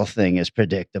single thing is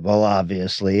predictable,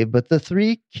 obviously, but the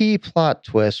 3 key plot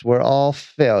twists were all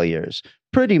failures,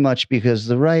 pretty much because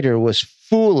the writer was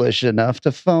foolish enough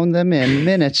to phone them in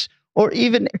minutes or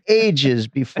even ages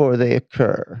before they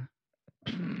occur.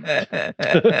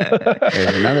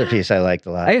 There's another piece I liked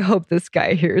a lot. I hope this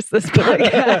guy hears this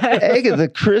podcast. Agatha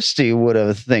Christie would have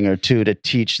a thing or two to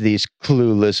teach these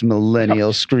clueless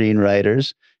millennial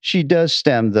screenwriters. She does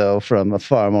stem, though, from a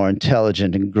far more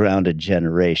intelligent and grounded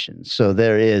generation, so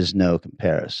there is no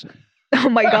comparison. Oh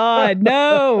my God,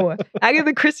 no.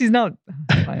 Agatha Christie's not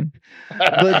fine.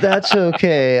 But that's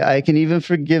okay. I can even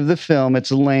forgive the film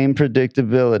its lame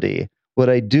predictability. What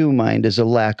I do mind is a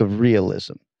lack of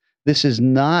realism. This is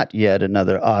not yet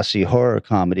another Aussie horror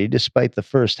comedy, despite the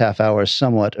first half-hour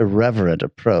somewhat irreverent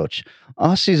approach.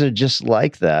 Aussies are just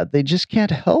like that. They just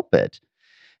can't help it.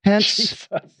 Hence,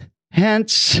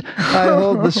 I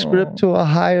hold the script to a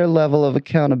higher level of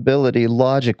accountability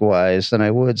logic-wise than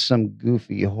I would some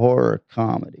goofy horror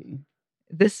comedy.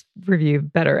 This review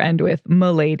better end with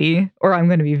 "Milady," or I'm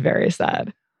going to be very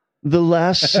sad. The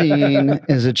last scene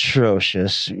is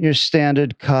atrocious. Your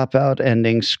standard cop-out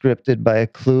ending scripted by a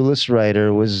clueless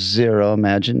writer with zero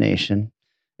imagination.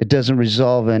 It doesn't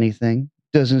resolve anything,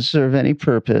 doesn't serve any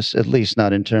purpose, at least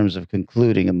not in terms of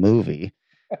concluding a movie.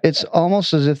 It's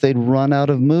almost as if they'd run out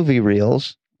of movie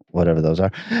reels, whatever those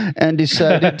are, and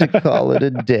decided to call it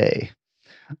a day.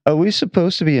 Are we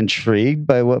supposed to be intrigued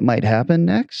by what might happen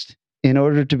next? In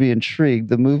order to be intrigued,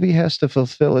 the movie has to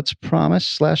fulfill its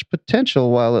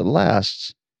promise/potential while it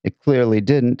lasts. It clearly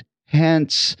didn't.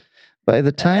 Hence, by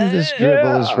the time this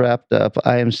dribble is wrapped up,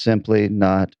 I am simply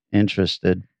not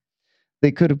interested.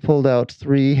 They could have pulled out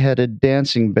 3-headed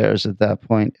dancing bears at that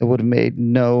point. It would have made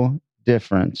no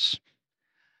difference.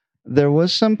 There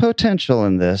was some potential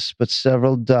in this, but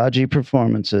several dodgy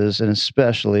performances and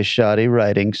especially shoddy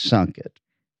writing sunk it.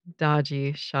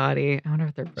 Dodgy, shoddy. I wonder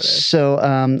if they're British. So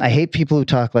I hate people who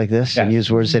talk like this and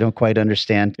use words they don't quite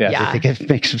understand. Yes. I think it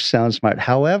makes them sound smart.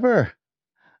 However,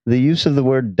 the use of the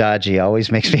word dodgy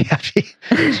always makes me happy.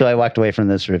 So I walked away from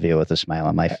this review with a smile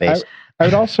on my face. I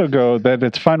would also go that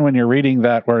it's fun when you're reading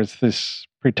that where it's this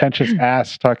pretentious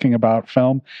ass talking about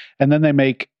film, and then they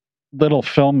make little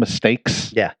film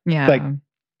mistakes. Yeah. Yeah. Like,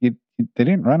 they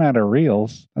didn't run out of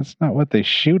reels. That's not what they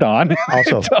shoot on.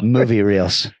 Also, movie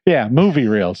reels. Yeah, movie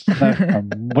reels.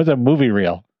 What's a movie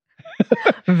reel?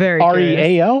 Very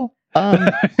REAL?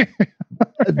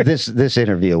 This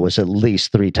interview was at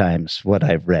least 3 times what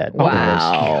I've read. Wow.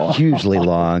 It was hugely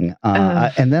long.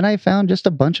 And then I found just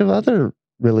a bunch of other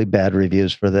really bad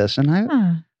reviews for this. And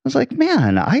I was like,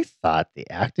 man, I thought the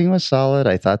acting was solid.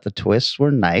 I thought the twists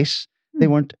were nice. They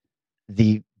weren't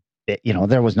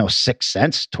there was no Sixth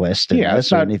Sense twist in Yeah, this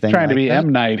it's or not anything trying to like be that. M.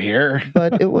 Night here.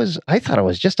 But I thought it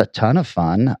was just a ton of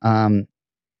fun.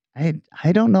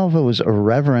 I don't know if it was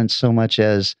irreverent so much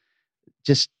as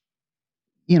just,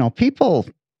 people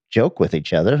joke with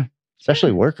each other,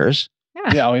 especially workers.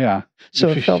 Yeah, oh yeah. So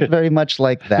it felt very much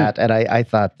like that. And I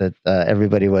thought that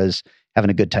everybody was having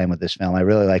a good time with this film. I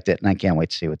really liked it, and I can't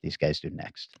wait to see what these guys do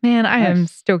next. Man, I am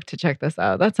stoked to check this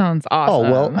out. That sounds awesome. Oh,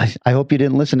 well, I hope you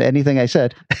didn't listen to anything I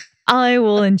said. I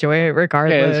will enjoy it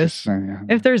regardless. Yeah,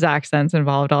 If there's accents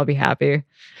involved, I'll be happy.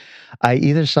 I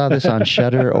either saw this on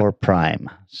Shudder or Prime.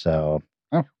 So,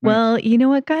 Well, you know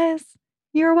what, guys?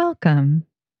 You're welcome.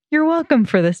 You're welcome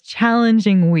for this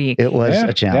challenging week. It was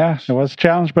a challenge. Yeah, it was a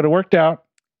challenge, but it worked out.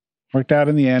 Worked out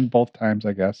in the end, both times,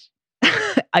 I guess.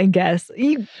 I guess.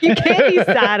 You can't be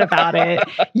sad about it.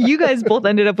 You guys both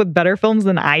ended up with better films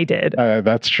than I did.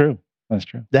 That's true. That's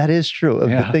true. That is true.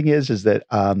 Yeah. The thing is that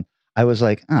I was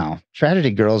like,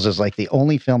 Tragedy Girls is like the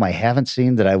only film I haven't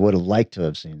seen that I would have liked to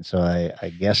have seen. So I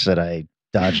guess that I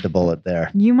dodged a bullet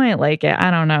there. You might like it.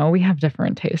 I don't know. We have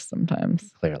different tastes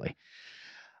sometimes. Clearly.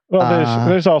 Well,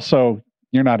 there's also,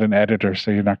 you're not an editor, so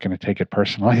you're not going to take it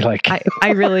personally. Like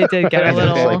I really did get a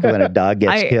little. It's like when a dog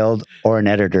gets killed or an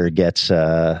editor gets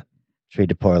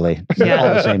treated poorly. It's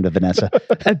all the same to Vanessa.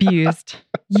 Abused.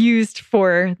 Used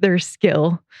for their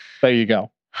skill. There you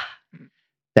go.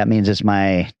 That means it's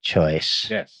my choice.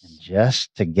 Yes.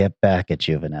 Just to get back at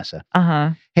you, Vanessa. Uh-huh.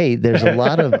 Hey, there's a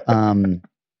lot of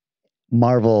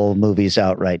Marvel movies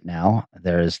out right now.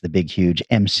 There's the big, huge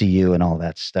MCU and all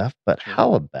that stuff. But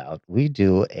how about we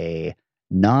do a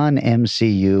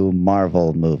non-MCU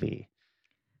Marvel movie?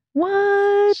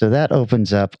 What? So that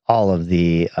opens up all of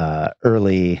the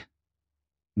early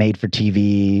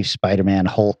made-for-TV Spider-Man,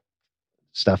 Hulk,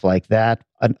 stuff like that,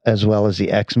 as well as the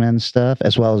X-Men stuff,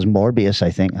 as well as Morbius,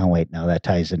 I think. Oh, wait, no, that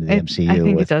ties into the MCU. I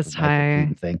think with it does the Michael tie.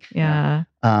 Keaton thing. Yeah.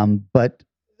 But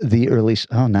the early,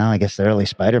 now I guess the early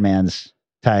Spider-Mans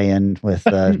tie in with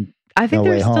I think No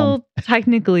they're Way Home. still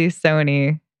technically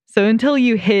Sony. So until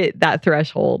you hit that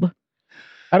threshold.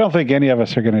 I don't think any of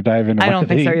us are going to dive into I one don't of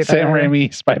think the so either. Sam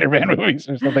Raimi Spider-Man movies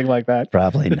or something like that.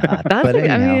 Probably not. But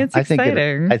anyhow, it's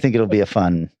exciting. I think it'll be a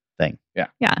fun thing. Yeah.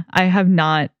 Yeah. I have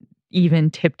not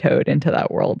even tiptoed into that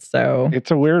world. So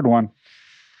it's a weird one.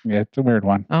 Yeah, it's a weird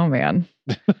one. Oh, man.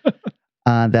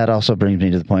 That also brings me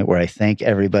to the point where I thank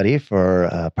everybody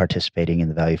for participating in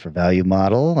the Value for Value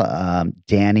model.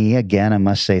 Danny, again, I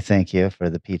must say thank you for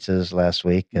the pizzas last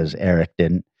week because Eric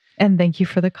didn't. And thank you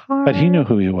for the car. But he knew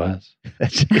who he was.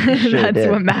 That's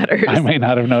what matters. I may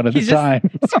not have known at He's the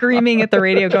time. Just screaming at the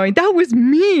radio going, that was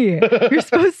me. You're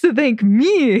supposed to thank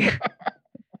me.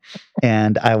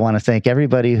 And I want to thank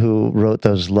everybody who wrote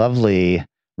those lovely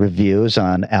reviews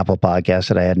on Apple Podcasts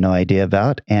that I had no idea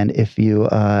about. And if you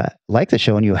like the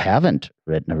show and you haven't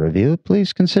written a review,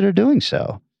 please consider doing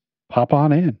so. Pop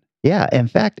on in. Yeah. In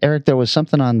fact, Eric, there was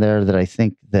something on there that I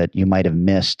think that you might have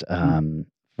missed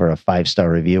for a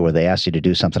 5-star review where they asked you to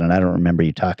do something. And I don't remember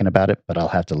you talking about it, but I'll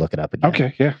have to look it up again.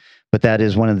 Okay. Yeah. But that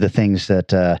is one of the things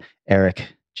that Eric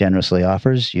generously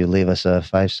offers. You leave us a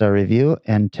 5-star review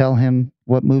and tell him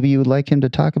what movie you would like him to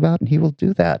talk about, and he will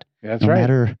do that. Yeah, that's no right.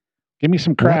 Matter give me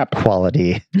some crap. What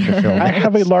quality the film I is.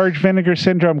 have a large Vinegar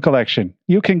Syndrome collection.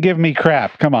 You can give me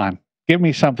crap. Come on. Give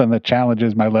me something that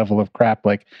challenges my level of crap.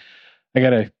 Like, I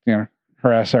got to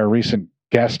harass our recent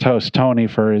guest host, Tony,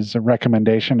 for his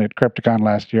recommendation at Crypticon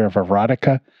last year of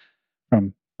Erotica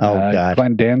from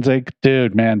Glenn Danzig.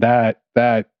 Dude, man, that's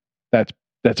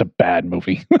a bad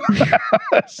movie.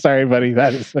 Sorry, buddy.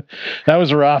 That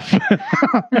was rough.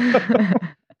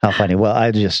 How funny. Well,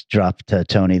 I just dropped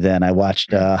Tony then. I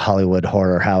watched Hollywood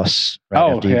Horror House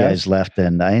after you guys left,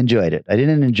 and I enjoyed it. I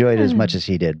didn't enjoy it as much as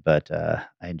he did, but I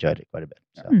enjoyed it quite a bit.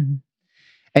 So.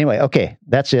 Anyway, okay,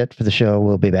 that's it for the show.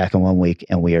 We'll be back in 1 week,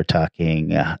 and we are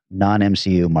talking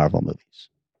non-MCU Marvel movies.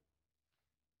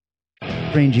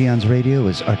 Strange Eons Radio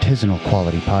is artisanal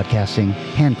quality podcasting,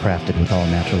 handcrafted with all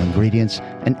natural ingredients,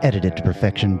 and edited to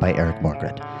perfection by Eric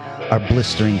Morgret. Our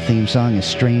blistering theme song is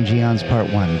Strange Eons Part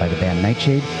 1 by the band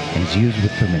Nightshade and is used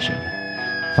with permission.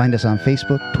 Find us on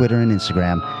Facebook, Twitter, and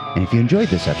Instagram. And if you enjoyed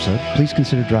this episode, please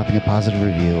consider dropping a positive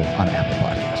review on Apple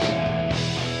Podcasts.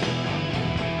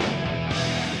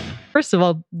 First of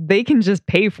all, they can just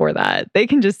pay for that. They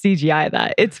can just CGI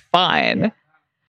that. It's fine.